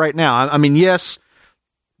we are right now. I mean, yes,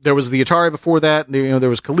 there was the Atari before that. There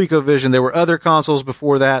was ColecoVision. There were other consoles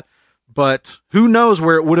before that. But who knows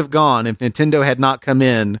where it would have gone if Nintendo had not come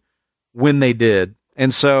in when they did.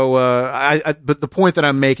 And so, but the point that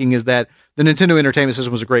I'm making is that the Nintendo Entertainment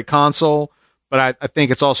System was a great console, but I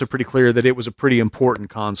think it's also pretty clear that it was a pretty important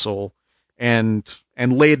console and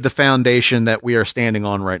laid the foundation that we are standing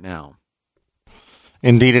on right now.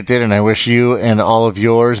 Indeed it did, and I wish you and all of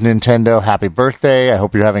yours, Nintendo, happy birthday. I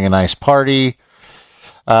hope you're having a nice party.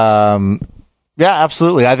 Yeah,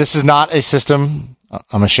 absolutely. This is not a system.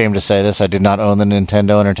 I'm ashamed to say this. I did not own the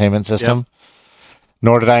Nintendo Entertainment System. Yep.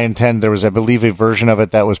 Nor did I intend. There was, I believe, a version of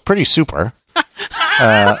it that was pretty super.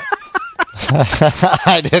 I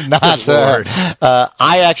did not.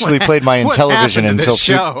 I actually played my Intellivision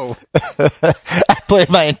until I played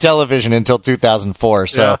my Intellivision until 2004.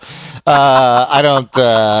 So I don't.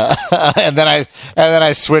 And then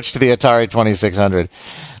I switched to the Atari 2600.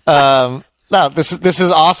 No, this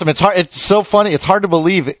is awesome. It's hard. It's so funny. It's hard to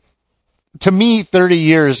believe. To me, 30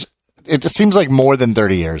 years. It just seems like more than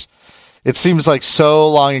 30 years. It seems like so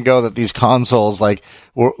long ago that these consoles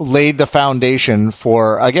laid the foundation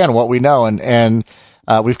for, again, what we know, and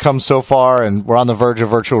we've come so far, and we're on the verge of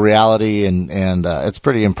virtual reality, and it's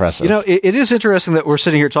pretty impressive. It is interesting that we're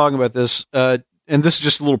sitting here talking about this, and this is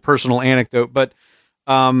just a little personal anecdote, but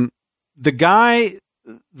the guy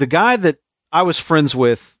that I was friends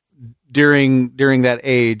with during that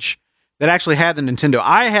age that actually had the Nintendo.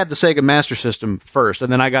 I had the Sega Master System first,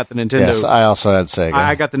 and then I got the Nintendo. Yes, I also had Sega.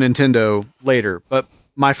 I got the Nintendo later, but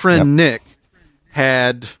my friend Nick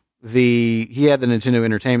had the Nintendo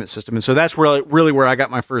Entertainment System, and so that's really where I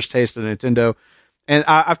got my first taste of Nintendo. And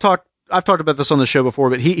I've talked about this on the show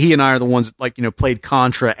before, but he and I are the ones that played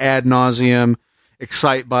Contra ad nauseum,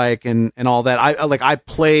 Excite Bike, and all that. I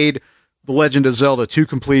played The Legend of Zelda to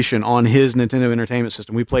completion on his Nintendo Entertainment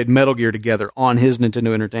System. We played Metal Gear together on his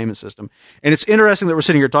Nintendo Entertainment System. And it's interesting that we're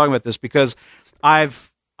sitting here talking about this because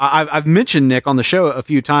I've mentioned Nick on the show a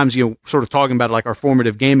few times, sort of talking about our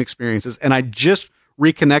formative game experiences, and I just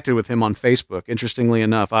reconnected with him on Facebook. Interestingly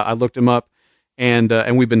enough, I looked him up, and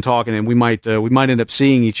we've been talking, and we might end up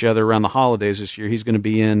seeing each other around the holidays this year. He's going to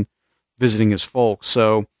be in visiting his folks,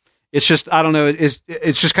 so it's just, I don't know,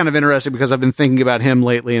 it's just kind of interesting because I've been thinking about him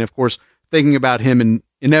lately, and of course, thinking about him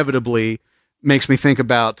inevitably makes me think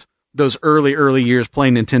about those early years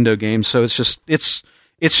playing Nintendo games. So it's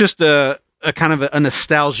just a kind of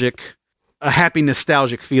a happy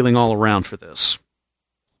nostalgic feeling all around for this.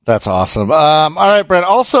 That's awesome. All right, Brent,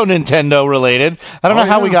 also Nintendo related. I don't know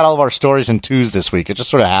how we got all of our stories in twos this week. It just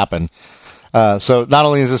sort of happened. So not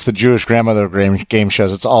only is this the Jewish grandmother of game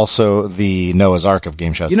shows, it's also the Noah's Ark of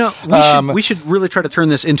game shows. We should really try to turn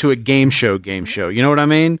this into a game show. You know what I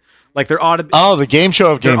mean? There ought to be. Oh, the game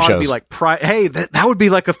show of game shows. There ought to be hey, that would be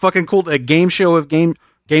like a fucking cool a game show of game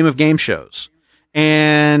of game shows,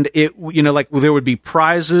 and it there would be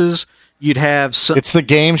prizes. You'd have it's the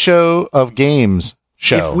game show of games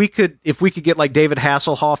show. If we could get David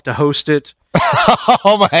Hasselhoff to host it.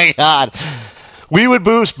 Oh my God. We would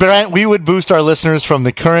boost our listeners from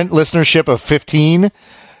the current listenership of 15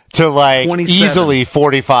 to 27. Easily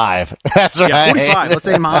 45. That's right. Yeah, 45. Let's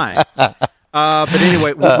aim high. But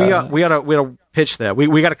anyway, we gotta pitch that.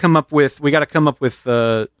 We gotta come up with what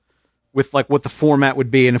the format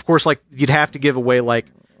would be, and of course, you'd have to give away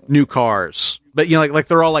new cars, but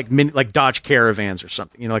they're all mini, Dodge Caravans or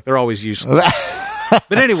something. They're always useless.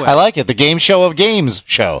 But anyway, I like it. The game show of games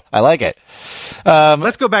show. I like it.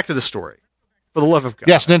 Let's go back to the story. For the love of God.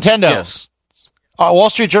 Yes, Nintendo. Yes. Wall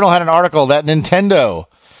Street Journal had an article that Nintendo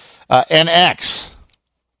NX.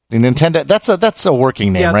 The Nintendo, that's a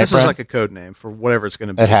working name, right, this Brent? is a code name for whatever it's going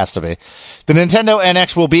to be. It has to be. The Nintendo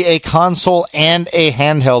NX will be a console and a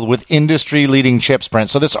handheld with industry-leading chips, Brent.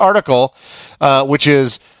 So this article, which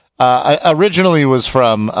is originally was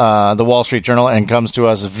from the Wall Street Journal and comes to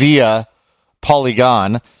us via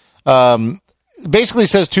Polygon, basically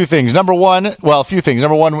says two things. A few things.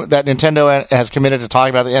 Number one, that Nintendo has committed to talking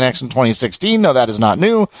about the NX in 2016, though that is not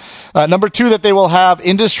new. Number two, that they will have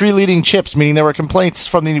industry-leading chips, meaning there were complaints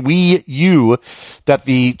from the Wii U that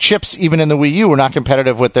the chips, even in the Wii U, were not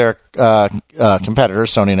competitive with their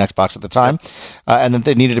competitors, Sony and Xbox at the time, and that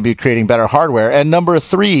they needed to be creating better hardware. And number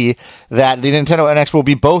three, that the Nintendo NX will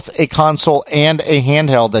be both a console and a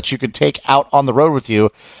handheld that you could take out on the road with you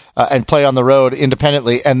and play on the road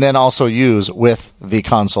independently, and then also use with the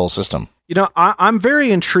console system. I'm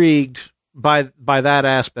very intrigued by that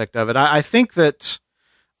aspect of it. I think that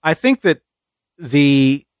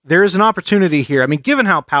there is an opportunity here. I mean, given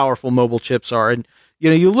how powerful mobile chips are, and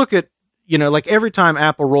you look at every time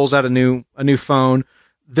Apple rolls out a new phone,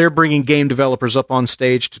 they're bringing game developers up on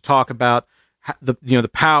stage to talk about the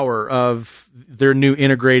power of their new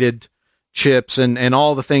integrated chips and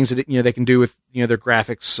all the things that they can do with their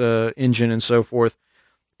graphics engine and so forth.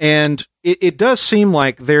 And it does seem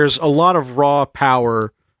like there's a lot of raw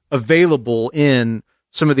power available in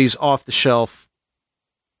some of these off the shelf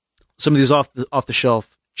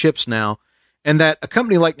chips now, and that a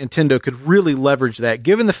company like Nintendo could really leverage that,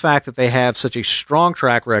 given the fact that they have such a strong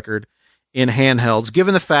track record in handhelds,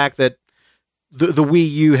 given the fact that the Wii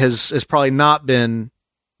U has probably not been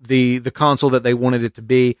the console that they wanted it to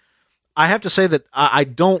be. I have to say that I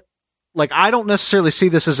don't necessarily see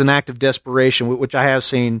this as an act of desperation, which I have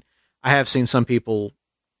seen some people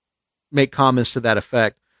make comments to that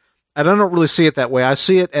effect. I don't really see it that way. I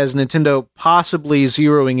see it as Nintendo possibly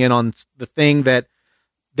zeroing in on the thing that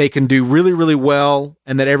they can do really, really well,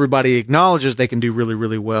 and that everybody acknowledges they can do really,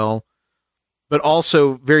 really well, but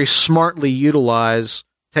also very smartly utilize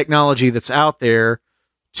technology that's out there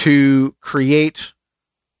to create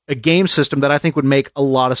a game system that I think would make a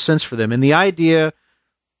lot of sense for them. And the idea,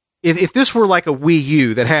 if this were like a Wii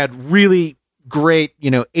U that had really great,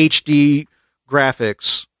 HD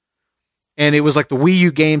graphics, and it was like the Wii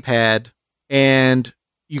U gamepad, and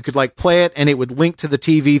you could like play it, and it would link to the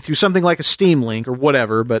TV through something like a Steam Link or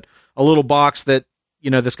whatever, but a little box that,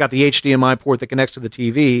 that's got the HDMI port that connects to the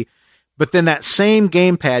TV. But then that same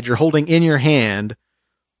gamepad you're holding in your hand,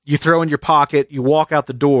 you throw in your pocket, you walk out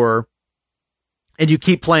the door, and you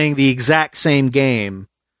keep playing the exact same game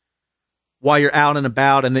while you're out and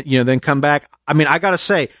about, and then, then come back. I mean, I gotta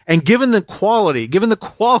say, and given the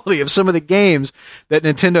quality of some of the games that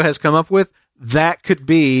Nintendo has come up with, that could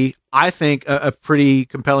be, I think, a pretty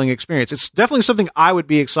compelling experience. It's definitely something I would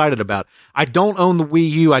be excited about. I don't own the Wii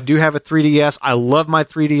U. I do have a 3DS. I love my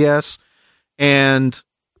 3DS, and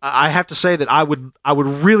I have to say that I would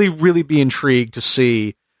really, really be intrigued to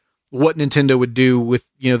see what Nintendo would do with,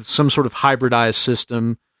 some sort of hybridized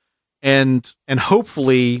system, and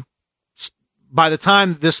hopefully by the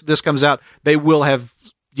time this comes out, they will have,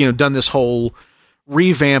 done this whole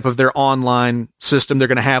revamp of their online system. They're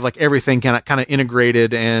going to have like everything kind of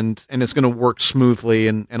integrated, and it's going to work smoothly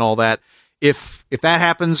and all that. If that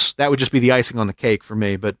happens, that would just be the icing on the cake for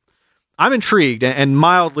me. But I'm intrigued and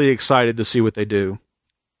mildly excited to see what they do.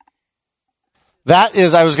 That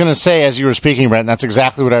is, I was going to say, as you were speaking, Brent, and that's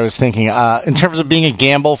exactly what I was thinking. In terms of being a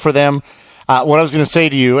gamble for them, what I was going to say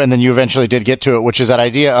to you, and then you eventually did get to it, which is that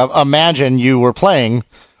idea of imagine you were playing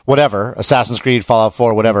whatever, Assassin's Creed, Fallout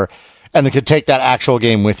 4, whatever, and they could take that actual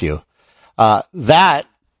game with you. That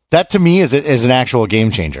to me is an actual game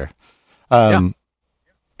changer. I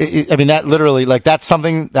mean, that literally, like, that's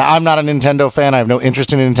something that I'm not a Nintendo fan. I have no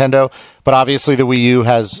interest in Nintendo, but obviously the Wii U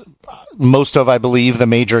has most of, I believe, the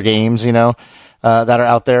major games, that are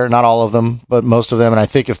out there. Not all of them, but most of them. And I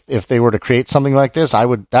think if they were to create something like this,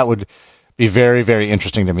 that would be very, very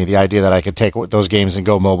interesting to me. The idea that I could take those games and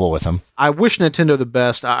go mobile with them. I wish Nintendo the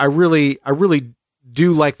best. I really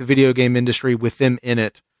do like the video game industry with them in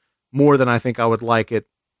it more than I think I would like it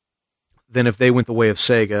than if they went the way of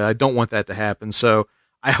Sega. I don't want that to happen. So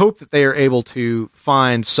I hope that they are able to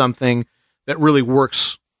find something that really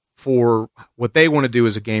works for what they want to do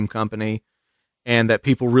as a game company and that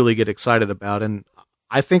people really get excited about. And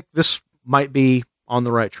I think this might be on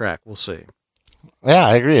the right track. We'll see. Yeah,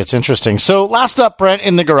 I agree. It's interesting. So last up, Brent,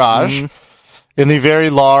 in the garage, in the very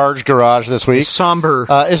large garage this week. A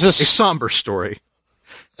somber story.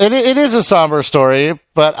 It is a somber story,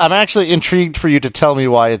 but I'm actually intrigued for you to tell me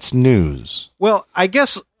why it's news. Well, I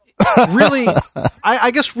guess really, I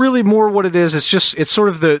guess really more what it is, it's sort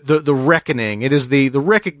of the reckoning. It is the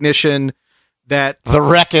recognition that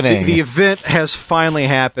the event has finally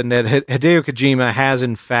happened, that Hideo Kojima has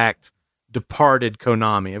in fact departed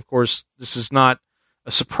Konami. Of course, this is not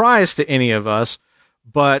a surprise to any of us,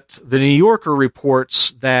 but the New Yorker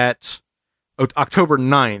reports that October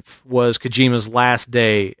 9th was Kojima's last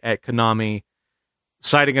day at Konami,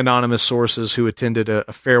 citing anonymous sources who attended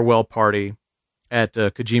a farewell party at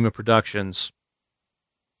Kojima Productions,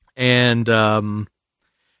 and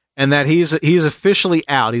that he's officially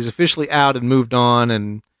out. He's officially out and moved on.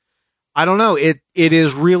 And I don't know. It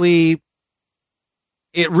really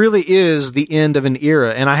is the end of an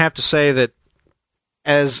era. And I have to say that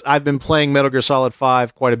as I've been playing Metal Gear Solid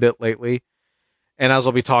 5 quite a bit lately, and as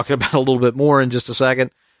I'll be talking about a little bit more in just a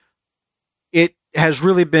second, it has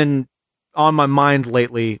really been on my mind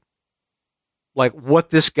lately, like what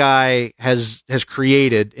this guy has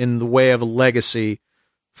created in the way of a legacy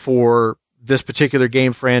for this particular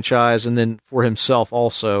game franchise, and then for himself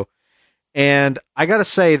also. And I got to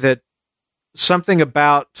say that something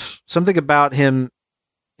about him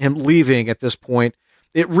leaving at this point,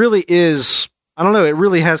 it really is, I don't know, it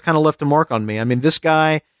really has kind of left a mark on me. I mean, this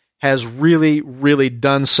guy has really, really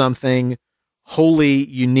done something wholly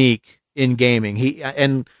unique in gaming.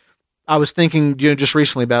 And I was thinking, just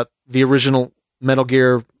recently about the original Metal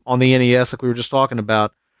Gear on the NES, like we were just talking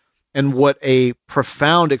about, and what a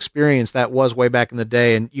profound experience that was way back in the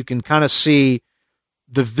day. And you can kind of see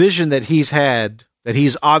the vision that he's had, that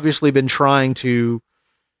he's obviously been trying to,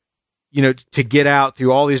 to get out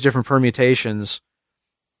through all these different permutations.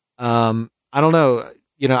 I don't know.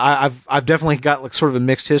 I've definitely got like sort of a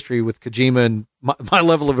mixed history with Kojima and my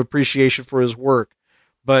level of appreciation for his work,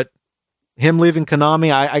 but him leaving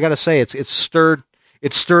Konami, I got to say, it's stirred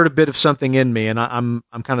a bit of something in me, and I'm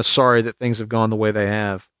kind of sorry that things have gone the way they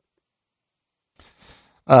have.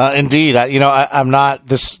 Indeed, I'm not.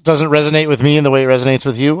 This doesn't resonate with me in the way it resonates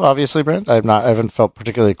with you. Obviously, Brent, I haven't felt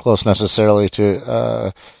particularly close necessarily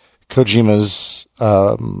to Kojima's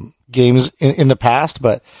games in the past,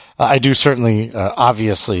 but I do certainly,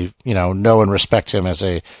 obviously, know and respect him as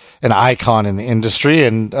an icon in the industry.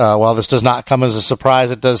 And while this does not come as a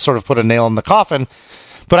surprise, it does sort of put a nail in the coffin.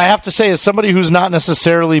 But I have to say, as somebody who's not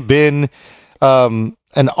necessarily been an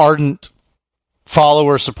ardent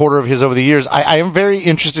follower, supporter of his over the years, I am very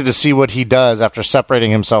interested to see what he does after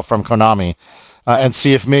separating himself from Konami, and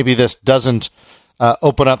see if maybe this doesn't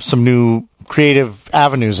open up some new creative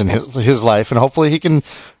avenues in his life, and hopefully he can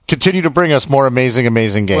continue to bring us more amazing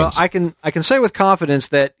games. Well, I can say with confidence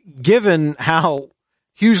that given how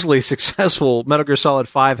hugely successful Metal Gear Solid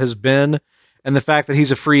 5 has been, and the fact that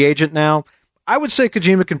he's a free agent now, I would say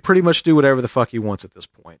Kojima can pretty much do whatever the fuck he wants at this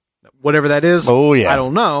point. Whatever that is, I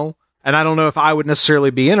don't know. And I don't know if I would necessarily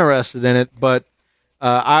be interested in it, but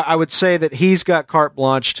I would say that he's got carte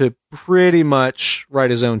blanche to pretty much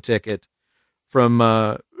write his own ticket from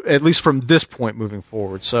at least from this point moving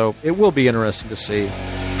forward. So it will be interesting to see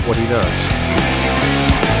what he does.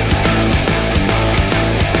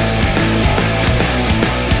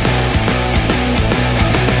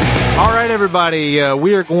 All right, everybody,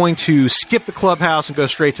 we are going to skip the clubhouse and go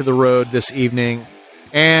straight to the road this evening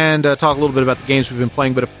and talk a little bit about the games we've been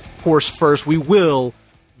playing. But of course, first, we will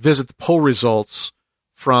visit the poll results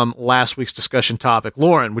from last week's discussion topic.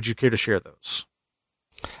 Lauren, would you care to share those?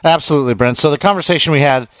 Absolutely, Brent. So the conversation we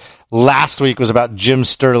had last week was about Jim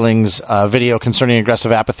Sterling's video concerning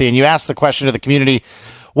aggressive apathy. And you asked the question to the community,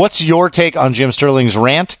 what's your take on Jim Sterling's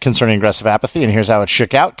rant concerning aggressive apathy? And here's how it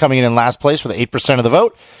shook out. Coming in last place with 8% of the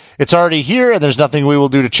vote. It's already here, and there's nothing we will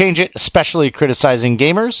do to change it, especially criticizing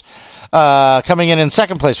gamers. Coming in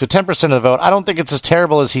second place with 10% of the vote. I don't think it's as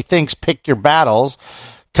terrible as he thinks. Pick your battles.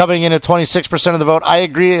 Coming in at 26% of the vote, I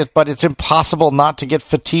agree, but it's impossible not to get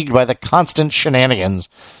fatigued by the constant shenanigans.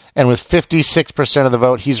 And with 56% of the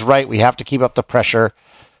vote, he's right. We have to keep up the pressure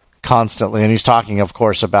constantly. And he's talking, of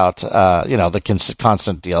course, about the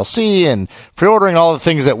constant DLC and pre-ordering, all the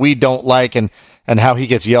things that we don't like, and how he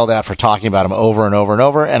gets yelled at for talking about them over and over and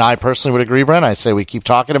over. And I personally would agree, Brent. I say we keep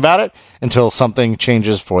talking about it until something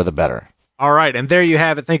changes for the better. All right, and there you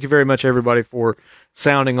have it. Thank you very much, everybody, for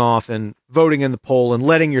sounding off and voting in the poll and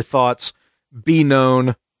letting your thoughts be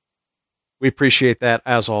known. We appreciate that,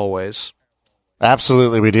 as always.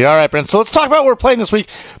 Absolutely, we do. All right, Brent, so let's talk about what we're playing this week.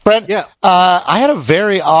 Brent, yeah. I had a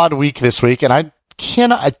very odd week this week, and I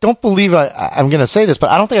don't believe I'm going to say this, but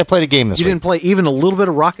I don't think I played a game this week. You didn't play even a little bit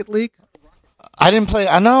of Rocket League? I didn't play.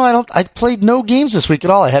 I played no games this week at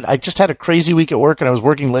all. I just had a crazy week at work, and I was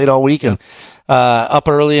working late all week and up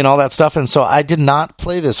early and all that stuff. And so I did not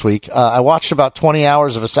play this week. I watched about 20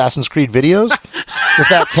 hours of Assassin's Creed videos, if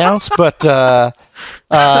that counts. But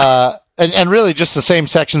and really just the same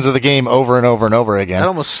sections of the game over and over and over again. That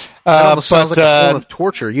almost sounds like a form of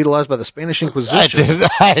torture utilized by the Spanish Inquisition.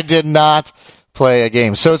 I did not play a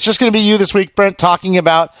game. So it's just going to be you this week, Brent, talking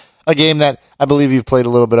about a game that I believe you've played a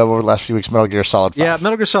little bit of over the last few weeks, Metal Gear Solid 5. Yeah,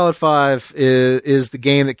 Metal Gear Solid 5 is the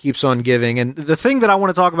game that keeps on giving. And the thing that I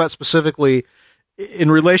want to talk about specifically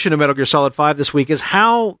in relation to Metal Gear Solid 5 this week is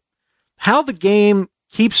how the game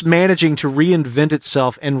keeps managing to reinvent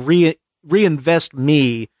itself and reinvest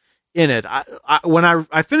me in it. When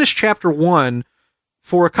I finished Chapter 1,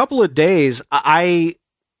 for a couple of days, I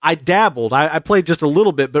dabbled. I played just a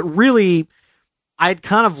little bit, but really, I'd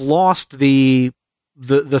kind of lost the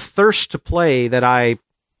thirst to play that I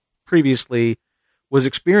previously was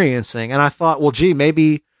experiencing, and I thought, well, gee,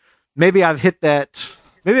 maybe I've hit that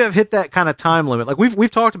kind of time limit. Like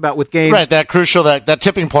we've talked about with games, right? That crucial that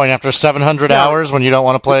tipping point after 700 hours when you don't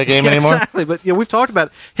want to play a game anymore. Exactly, but we've talked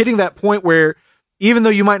about hitting that point where even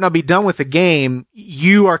though you might not be done with the game,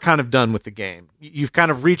 you are kind of done with the game. You've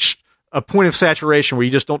kind of reached a point of saturation where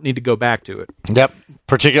you just don't need to go back to it. Yep.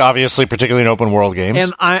 Particularly in open world games.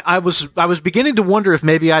 And I was beginning to wonder if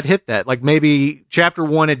maybe I'd hit that. Like maybe Chapter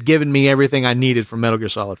 1 had given me everything I needed from Metal Gear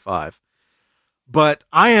Solid 5. But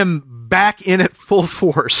I am back in it full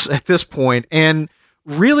force at this point. And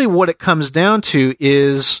really what it comes down to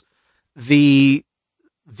is the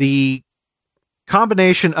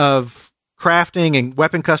combination of crafting and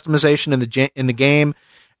weapon customization in the game,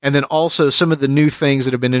 and then also some of the new things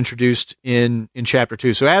that have been introduced in Chapter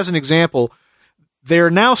 2. So as an example, they're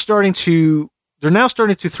now starting to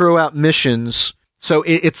throw out missions. So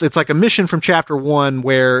it's like a mission from Chapter 1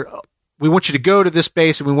 where we want you to go to this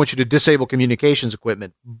base and we want you to disable communications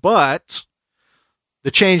equipment. But the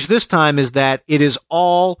change this time is that it is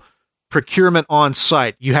all procurement on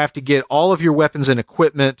site. You have to get all of your weapons and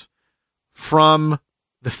equipment from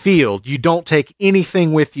the field. You don't take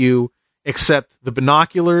anything with you except the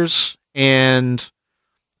binoculars and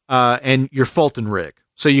your Fulton rig.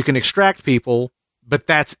 So you can extract people, but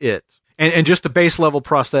that's it. and just the base level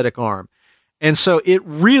prosthetic arm. And so it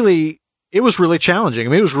was really challenging. I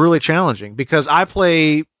mean, it was really challenging because I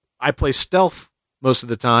play stealth most of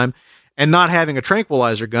the time, and not having a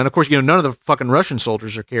tranquilizer gun. Of course, none of the fucking Russian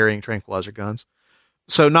soldiers are carrying tranquilizer guns.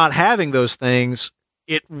 So not having those things,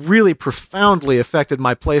 it really profoundly affected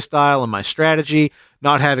my playstyle and my strategy.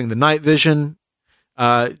 Not having the night vision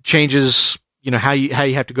changes, how you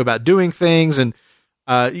have to go about doing things. And,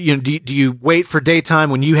 do you wait for daytime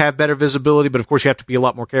when you have better visibility? But of course you have to be a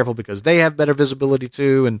lot more careful because they have better visibility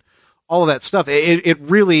too. And all of that stuff. It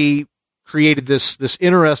really created this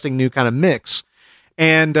interesting new kind of mix.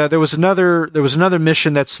 And there was another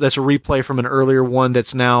mission that's a replay from an earlier one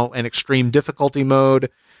that's now an extreme difficulty mode.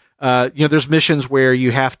 There's missions where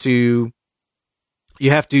you have to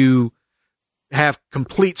have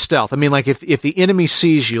complete stealth. I mean, like if the enemy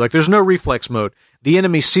sees you, like there's no reflex mode. The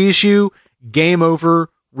enemy sees you, game over,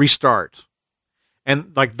 restart,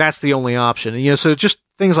 and like that's the only option. And, so just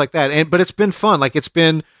things like that. But it's been fun. Like it's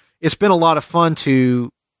been a lot of fun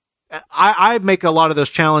to. I make a lot of those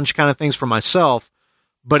challenge kind of things for myself.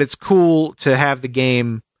 But it's cool to have the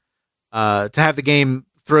game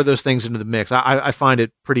throw those things into the mix. I find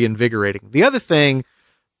it pretty invigorating. The other thing,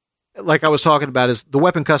 like I was talking about, is the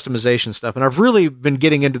weapon customization stuff. And I've really been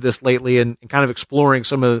getting into this lately and kind of exploring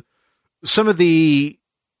some of the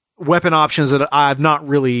weapon options that I've not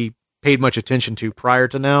really paid much attention to prior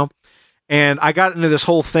to now. And I got into this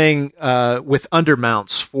whole thing with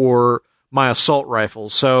undermounts for my assault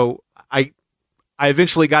rifles. So I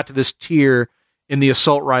eventually got to this tier in the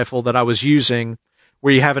assault rifle that I was using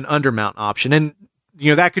where you have an undermount option. And,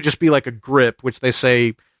 that could just be like a grip, which they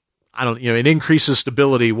say, it increases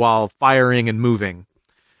stability while firing and moving.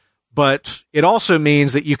 But it also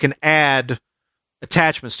means that you can add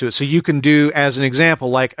attachments to it. So you can do, as an example,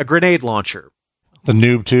 like a grenade launcher. The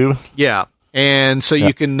noob tube? Yeah. And so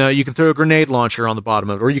you can throw a grenade launcher on the bottom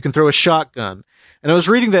of it, or you can throw a shotgun. And I was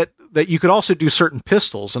reading that you could also do certain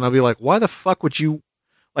pistols, and I'd be like, why would you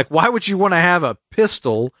want to have a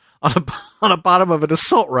pistol on a bottom of an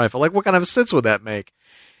assault rifle? Like, what kind of sense would that make?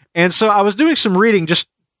 And so I was doing some reading, just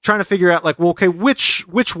trying to figure out, like, well, okay, which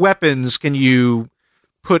weapons can you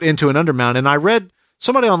put into an undermount? And I read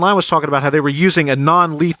somebody online was talking about how they were using a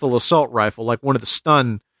non-lethal assault rifle, like one of the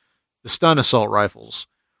stun assault rifles.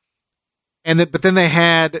 But then they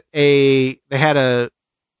had a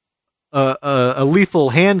lethal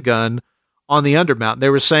handgun on the undermount. They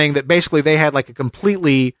were saying that basically they had like a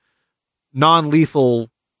completely non-lethal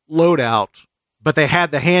loadout, but they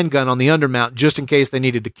had the handgun on the undermount just in case they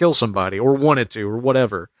needed to kill somebody or wanted to or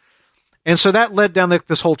whatever. And so that led down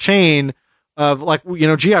this whole chain of like,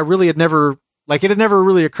 I really had never, like, it had never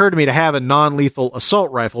really occurred to me to have a non-lethal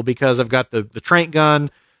assault rifle because I've got the trank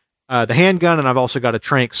gun, the handgun, and I've also got a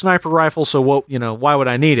trank sniper rifle. So why would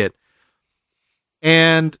I need it?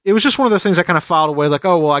 And it was just one of those things I kind of filed away, like,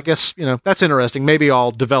 oh, well, I guess, that's interesting. Maybe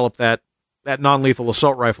I'll develop that non-lethal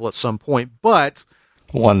assault rifle at some point. But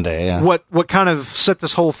one day, yeah. What kind of set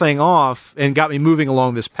this whole thing off and got me moving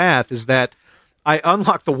along this path is that I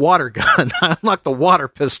unlocked the water gun. I unlocked the water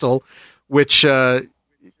pistol, which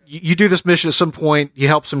you do this mission at some point, you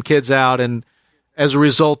help some kids out, and as a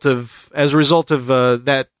result of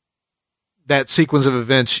that sequence of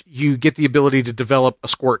events, you get the ability to develop a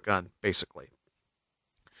squirt gun, basically.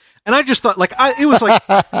 And I just thought, it was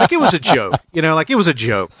it was a joke, it was a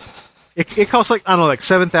joke. It costs like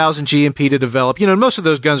 7,000 GMP to develop. Most of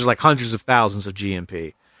those guns are like hundreds of thousands of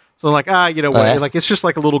GMP. So I'm like, what? It's just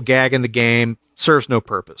like a little gag in the game, serves no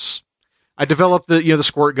purpose. I developed the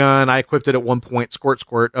squirt gun. I equipped it at one point.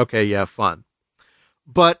 Squirt. Okay, yeah, fun.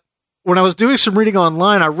 But when I was doing some reading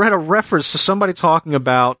online, I read a reference to somebody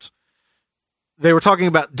they were talking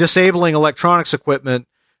about disabling electronics equipment,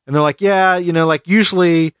 and they're like, yeah,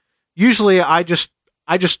 usually I just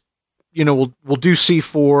we'll do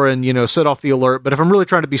C4 and set off the alert, but if I'm really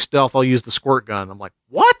trying to be stealth, I'll use the squirt gun. I'm like,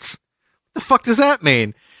 what the fuck does that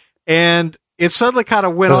mean? And it suddenly kind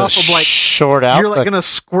of went off of like, short out. You're like going to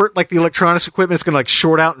squirt like the electronics equipment. It's going to like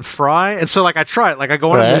short out and fry. And so like I try it. Like I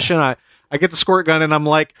go on a mission. I get the squirt gun and I'm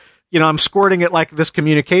like, I'm squirting it like this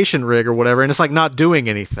communication rig or whatever. And it's like not doing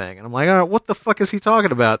anything. And I'm like, oh, what the fuck is he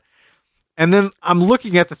talking about? And then I'm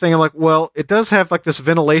looking at the thing. I'm like, well, it does have like this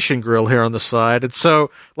ventilation grill here on the side. And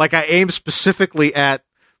so like I aim specifically at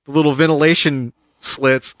the little ventilation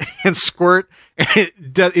slits and squirt. And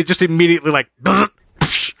it just immediately like,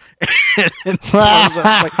 and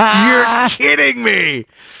like, you're kidding me.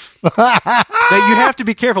 That you have to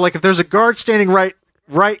be careful. Like if there's a guard standing right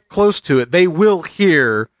close to it, they will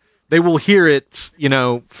hear it,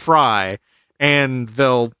 fry, and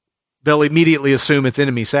they'll they'll immediately assume it's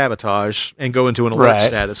enemy sabotage and go into an alert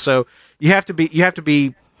status. So you have to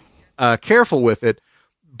be careful with it,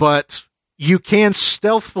 but you can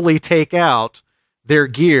stealthily take out their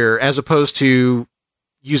gear as opposed to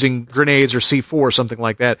using grenades or C4 or something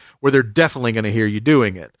like that, where they're definitely going to hear you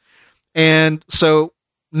doing it. And so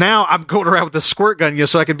now I'm going around with the squirt gun,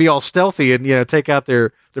 so I can be all stealthy and, take out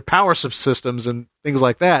their power systems and things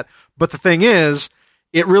like that. But the thing is,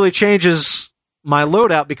 it really changes my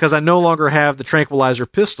loadout because I no longer have the tranquilizer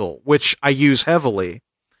pistol, which I use heavily.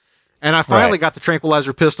 And I finally got the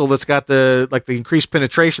tranquilizer pistol that's got the increased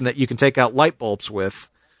penetration that you can take out light bulbs with.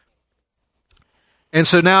 And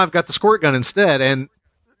so now I've got the squirt gun instead, and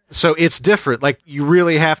so it's different. Like, you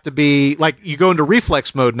really have to be, like, you go into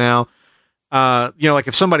reflex mode now. Like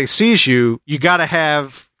if somebody sees you, you gotta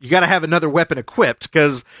have another weapon equipped,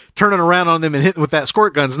 because turning around on them and hitting with that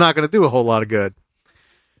squirt gun is not going to do a whole lot of good.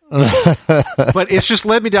 But it's just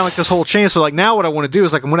led me down like this whole chain. So like now what I want to do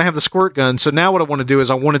is like I'm going to have the squirt gun. So now what I want to do is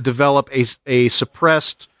I want to develop a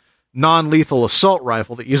suppressed non-lethal assault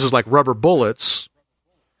rifle that uses like rubber bullets.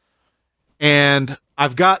 And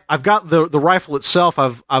I've got the rifle itself.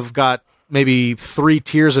 I've got maybe 3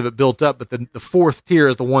 tiers of it built up, but the 4th tier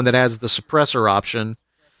is the one that adds the suppressor option.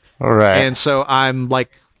 All right. And so I'm like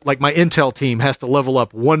my intel team has to level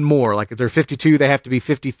up one more. Like if they're 52, they have to be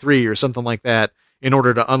 53 or something like that in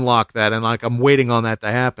order to unlock that. And like I'm waiting on that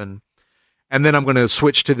to happen. And then I'm going to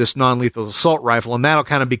switch to this non-lethal assault rifle, and that'll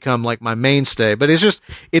kind of become like my mainstay. But it's just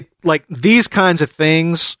like these kinds of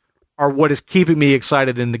things are what is keeping me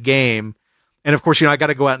excited in the game. And of course, I got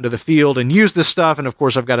to go out into the field and use this stuff. And of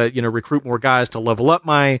course, I've got to, recruit more guys to level up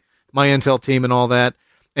my intel team and all that.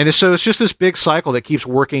 And it's just this big cycle that keeps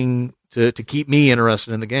working to keep me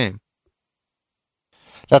interested in the game.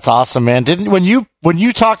 That's awesome, man. When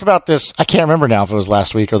you talked about this, I can't remember now if it was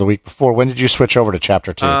last week or the week before. When did you switch over to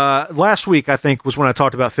Chapter 2? Last week, I think, was when I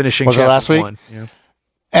talked about finishing. Was Chapter it last week? 1. Yeah.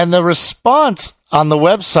 And the response on the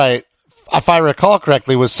website, if I recall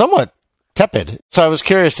correctly, was somewhat tepid. So I was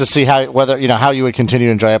curious to see how you would continue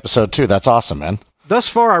to enjoy episode 2. That's awesome, man. Thus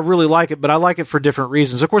far, I really like it, but I like it for different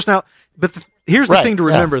reasons. Of course, now, but here's the thing to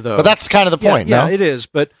remember, though. But that's kind of the point, no? Yeah, it is.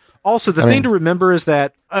 But also, the thing to remember is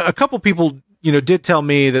that a couple people, did tell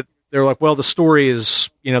me that they're like, well, the story is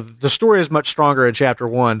much stronger in Chapter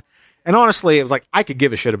 1. And honestly, it was like, I could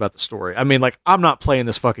give a shit about the story. I mean, like, I'm not playing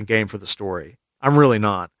this fucking game for the story. I'm really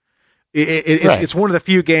not. It's one of the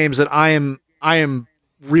few games that I am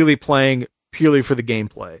really playing purely for the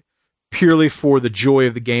gameplay, purely for the joy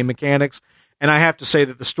of the game mechanics. And I have to say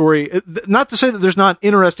that the story, not to say that there's not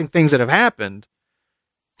interesting things that have happened,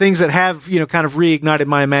 things that have, kind of reignited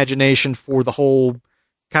my imagination for the whole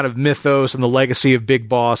kind of mythos and the legacy of Big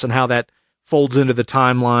Boss and how that folds into the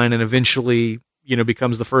timeline and eventually,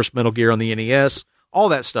 becomes the first Metal Gear on the NES, all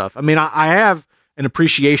that stuff. I mean, I have an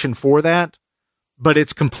appreciation for that, but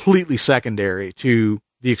it's completely secondary to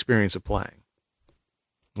the experience of playing.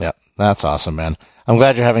 Yeah, that's awesome, man. I'm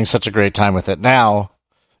glad you're having such a great time with it. Now,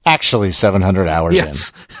 actually 700 hours in.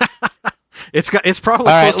 It's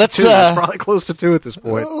probably close to 2. It's probably close to 2 at this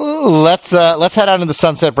point. Let's head out into the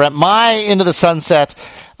sunset, Brent. My Into the Sunset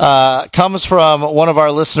comes from one of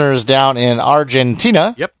our listeners down in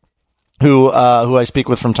Argentina. Yep. Who I speak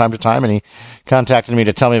with from time to time, and he contacted me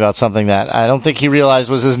to tell me about something that I don't think he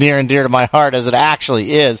realized was as near and dear to my heart as it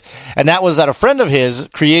actually is, and that was that a friend of his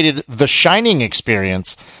created the Shining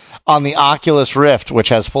experience on the Oculus Rift, which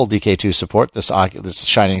has full DK2 support. This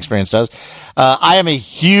Shining experience does. I am a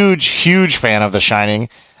huge fan of the Shining.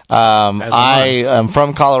 I am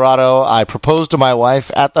from Colorado. I proposed to my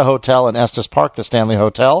wife at the hotel in Estes Park, the Stanley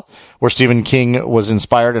Hotel, where Stephen King was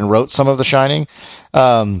inspired and wrote some of the Shining.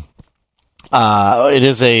 It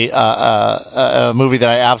is a movie that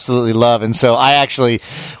I absolutely love, and so I actually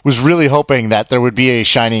was really hoping that there would be a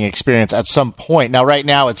Shining experience at some point. Now, right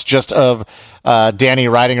now, it's just of Danny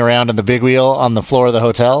riding around in the big wheel on the floor of the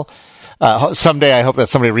hotel. Someday, I hope that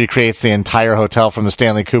somebody recreates the entire hotel from the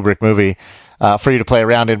Stanley Kubrick movie for you to play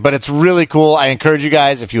around in. But it's really cool. I encourage you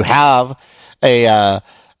guys, if you have an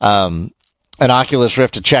Oculus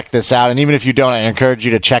Rift, to check this out. And even if you don't, I encourage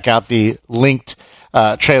you to check out the linked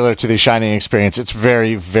trailer to the Shining experience. It's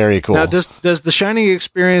very, very cool. Now, does the Shining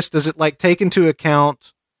experience, does it like take into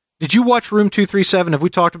account? Did you watch Room 237? Have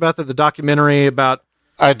we talked about the documentary about?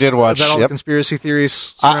 I did watch. About all the conspiracy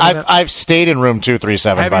theories. I've stayed in Room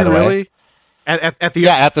 237. By the way, at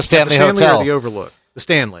the Stanley Hotel or the Overlook. The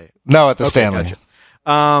Stanley. No, at the Stanley.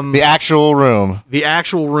 Gotcha. The actual room. The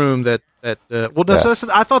actual room that yes.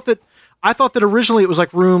 I thought that originally it was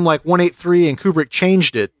like room like 183, and Kubrick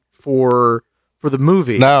changed it for the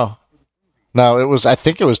movie. No, No, it was. I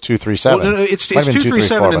think it was 237. Well, no, it's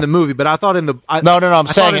 237 in the movie, but I thought in the I'm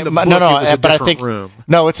saying but I think room.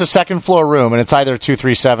 No, it's a second floor room, and it's either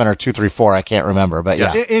 237 or 234. I can't remember, but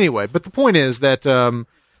yeah. Anyway, but the point is that one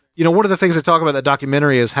of the things they talk about that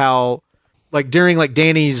documentary is how like during like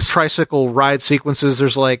Danny's tricycle ride sequences,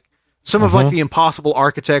 there's like some of like the impossible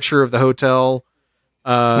architecture of the hotel.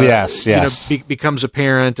 Becomes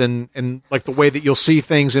apparent, and like the way that you'll see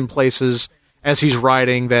things in places as he's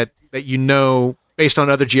riding that based on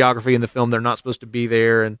other geography in the film they're not supposed to be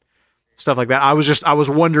there and stuff like that. I was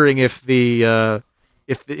wondering if the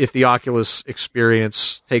Oculus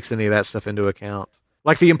experience takes any of that stuff into account,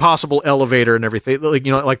 like the impossible elevator and everything.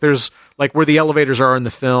 Like there's like where the elevators are in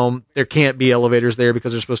the film, there can't be elevators there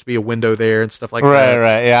because there's supposed to be a window there and stuff like that.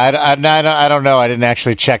 Right. Yeah, I don't know. I didn't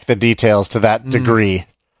actually check the details to that degree.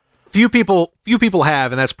 Few people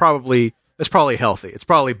have, and that's probably healthy. It's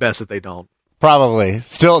probably best that they don't. Probably.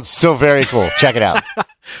 Still very cool. Check it out.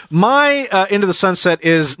 My Into the Sunset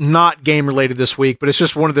is not game related this week, but it's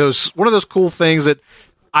just one of those cool things that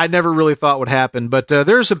I never really thought would happen. But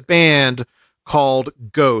there's a band called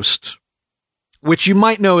Ghost, which you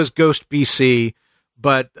might know as Ghost BC,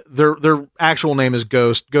 but their actual name is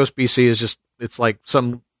Ghost. Ghost BC is just, it's like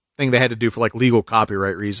some thing they had to do for like legal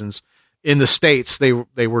copyright reasons. In the States, they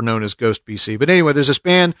were known as Ghost BC. But anyway, there's this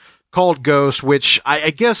band called Ghost, which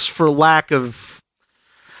I guess for lack of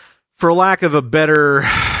a better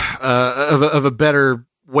of a better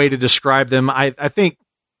way to describe them, I think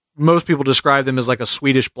most people describe them as like a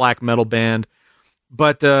Swedish black metal band.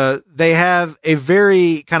 But they have a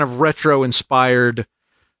very kind of retro inspired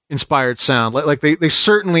sound. Like they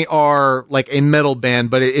certainly are like a metal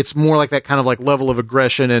band, but it's more like that kind of like level of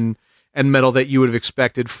aggression and metal that you would have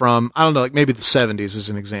expected from, I don't know, like maybe the 70s as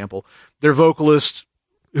an example. Their vocalist,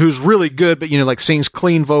 who's really good, but like sings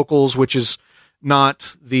clean vocals, which is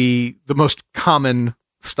not the most common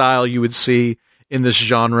style you would see in this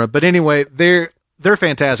genre. But anyway, they're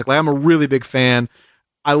fantastic. Like, I'm a really big fan.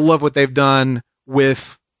 I love what they've done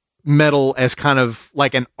with metal as kind of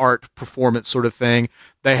like an art performance sort of thing.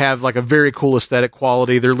 They have like a very cool aesthetic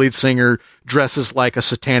quality. Their lead singer dresses like a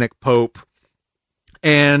satanic pope,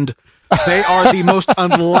 and they are the most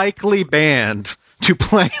unlikely band to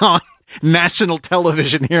play on national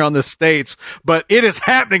television here on the States, but it is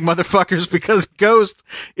happening, motherfuckers, because Ghost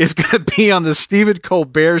is going to be on the Stephen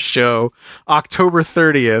Colbert Show October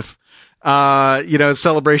 30th, in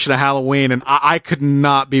celebration of Halloween, and I could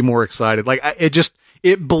not be more excited. Like,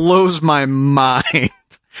 it blows my mind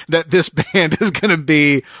that this band is going to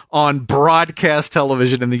be on broadcast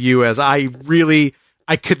television in the U.S. I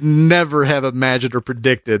could never have imagined or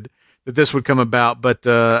predicted that this would come about, but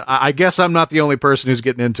I guess I'm not the only person who's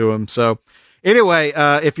getting into them. So anyway,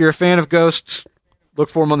 if you're a fan of Ghost, look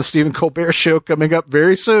for them on the Stephen Colbert Show coming up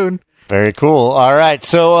very soon. Very cool. All right.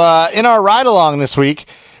 So in our ride-along this week,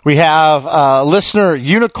 we have listener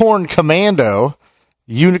Unicorn Commando.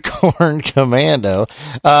 And Unicorn Commando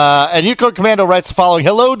writes the following: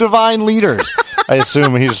 "Hello, divine leaders." I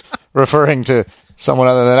assume he's referring to someone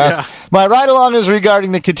other than us. Yeah. My ride-along is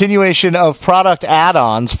regarding the continuation of product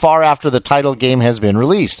add-ons far after the title game has been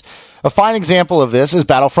released. A fine example of this is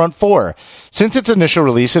Battlefront 4. Since its initial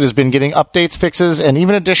release, it has been getting updates, fixes, and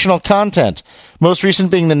even additional content. Most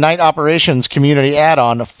recent being the Night Operations community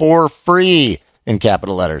add-on for free, in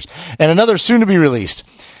capital letters, and another soon to be released.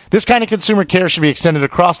 This kind of consumer care should be extended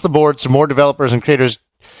across the board to more developers and creators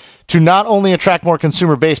to not only attract more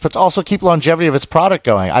consumer base, but to also keep longevity of its product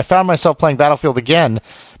going. I found myself playing Battlefield again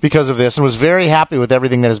because of this and was very happy with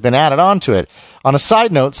everything that has been added on to it. On a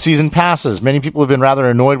side note, season passes. Many people have been rather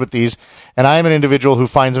annoyed with these, and I am an individual who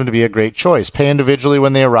finds them to be a great choice. Pay individually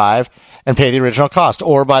when they arrive and pay the original cost,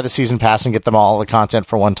 or buy the season pass and get them all the content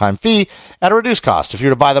for one-time fee at a reduced cost if you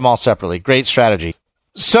were to buy them all separately. Great strategy.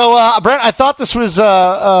 So, Brent, I thought this was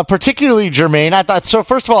particularly germane. So.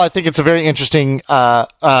 First of all, I think it's a very interesting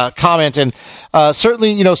comment, and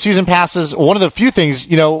certainly, season passes. One of the few things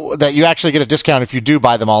that you actually get a discount if you do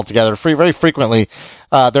buy them all together. Very frequently,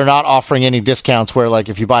 they're not offering any discounts. Where like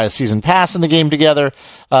if you buy a season pass in the game together,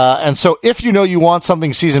 and so if you want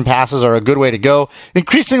something, season passes are a good way to go.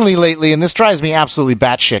 Increasingly lately, and this drives me absolutely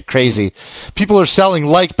batshit crazy. People are selling,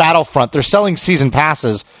 like Battlefront, they're selling season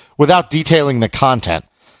passes without detailing the content,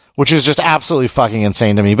 which is just absolutely fucking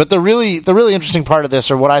insane to me. But the really interesting part of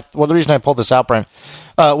this, or the reason I pulled this out, Brent,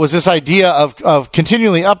 was this idea of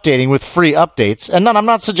continually updating with free updates. And I'm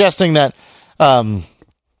not suggesting that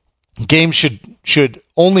games should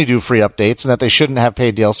only do free updates and that they shouldn't have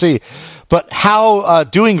paid DLC, but how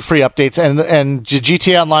doing free updates and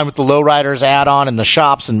GTA Online with the Lowriders add-on and the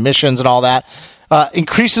shops and missions and all that,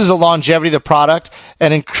 increases the longevity of the product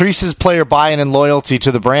and increases player buy-in and loyalty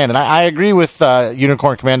to the brand. And I agree with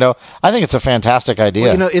Unicorn Commando. I think it's a fantastic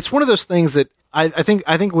idea. Well, it's one of those things that I think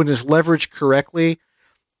when it's leveraged correctly,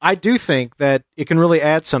 I do think that it can really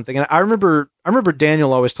add something. And I remember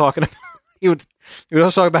Daniel always talking about, he would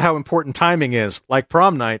also talk about how important timing is, like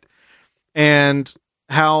prom night, and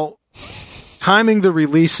how timing the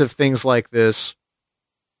release of things like this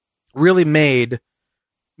really made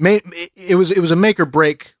it was a make or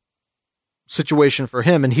break situation for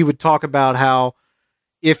him. And he would talk about how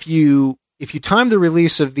if you time the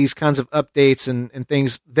release of these kinds of updates and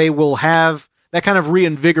things, they will have that kind of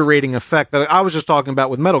reinvigorating effect that I was just talking about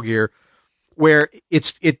with Metal Gear, where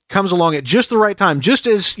it comes along at just the right time, just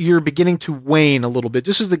as you're beginning to wane a little bit,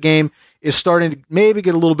 just as the game is starting to maybe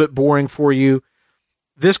get a little bit boring for you.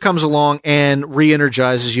 This comes along and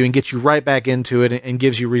re-energizes you and gets you right back into it and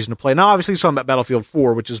gives you reason to play. Now, obviously, he's talking about Battlefield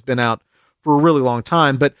 4, which has been out for a really long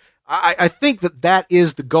time, but I think that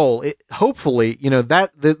is the goal. Hopefully,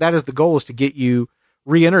 that is the goal, is to get you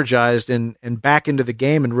re-energized and back into the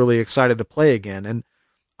game and really excited to play again. And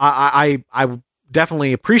I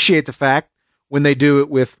definitely appreciate the fact when they do it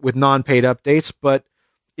with non-paid updates, but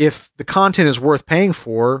if the content is worth paying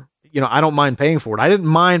for, I don't mind paying for it. I didn't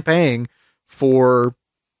mind paying for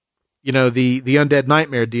the Undead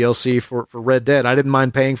Nightmare DLC for Red Dead. I didn't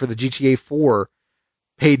mind paying for the GTA 4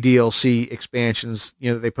 paid DLC expansions,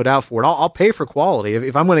 that they put out for it. I'll pay for quality.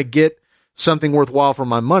 If I'm going to get something worthwhile for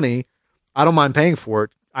my money, I don't mind paying for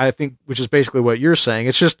it. I think, which is basically what you're saying.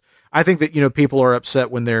 It's just, I think that, people are upset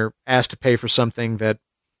when they're asked to pay for something that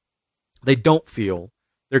they don't feel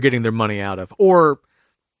they're getting their money out of, or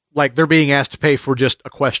like they're being asked to pay for just a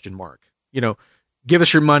question mark. Give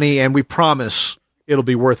us your money and we promise it'll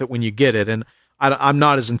be worth it when you get it. And I'm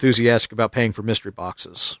not as enthusiastic about paying for mystery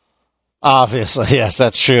boxes. Obviously, yes,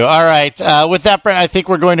 that's true. All right. With that, Brent, I think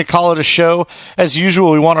we're going to call it a show. As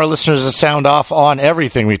usual, we want our listeners to sound off on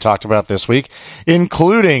everything we talked about this week,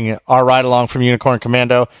 including our ride-along from Unicorn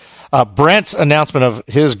Commando, Brent's announcement of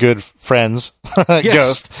his good friends,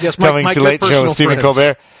 Ghost, coming to Late Show with Stephen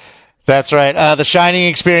Colbert. That's right. The Shining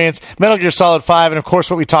Experience, Metal Gear Solid 5, and of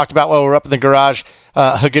course what we talked about while we were up in the garage,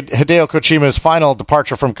 Hideo Kojima's final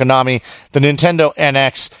departure from Konami, the Nintendo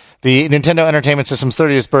NX, the Nintendo Entertainment System's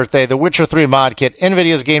 30th birthday, the Witcher 3 mod kit,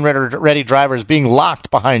 NVIDIA's game-ready drivers being locked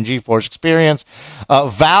behind GeForce Experience,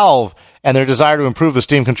 Valve and their desire to improve the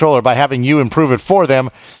Steam controller by having you improve it for them,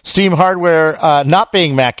 Steam hardware not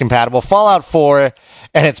being Mac compatible, Fallout 4,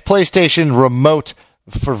 and its PlayStation Remote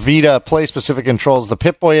for Vita Play-Specific Controls, the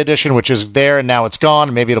Pip-Boy Edition, which is there and now it's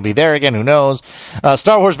gone. Maybe it'll be there again. Who knows?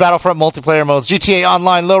 Star Wars Battlefront multiplayer modes, GTA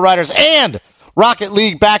Online Lowriders, and Rocket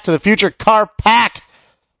League Back to the Future Car Pack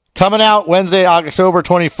coming out Wednesday, October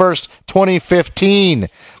 21st, 2015.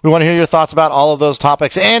 We want to hear your thoughts about all of those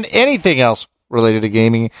topics and anything else related to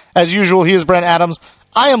gaming. As usual, he is Brent Adams.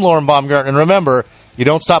 I am Lauren Baumgartner. And remember, you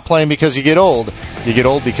don't stop playing because you get old. You get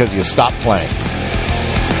old because you stop playing.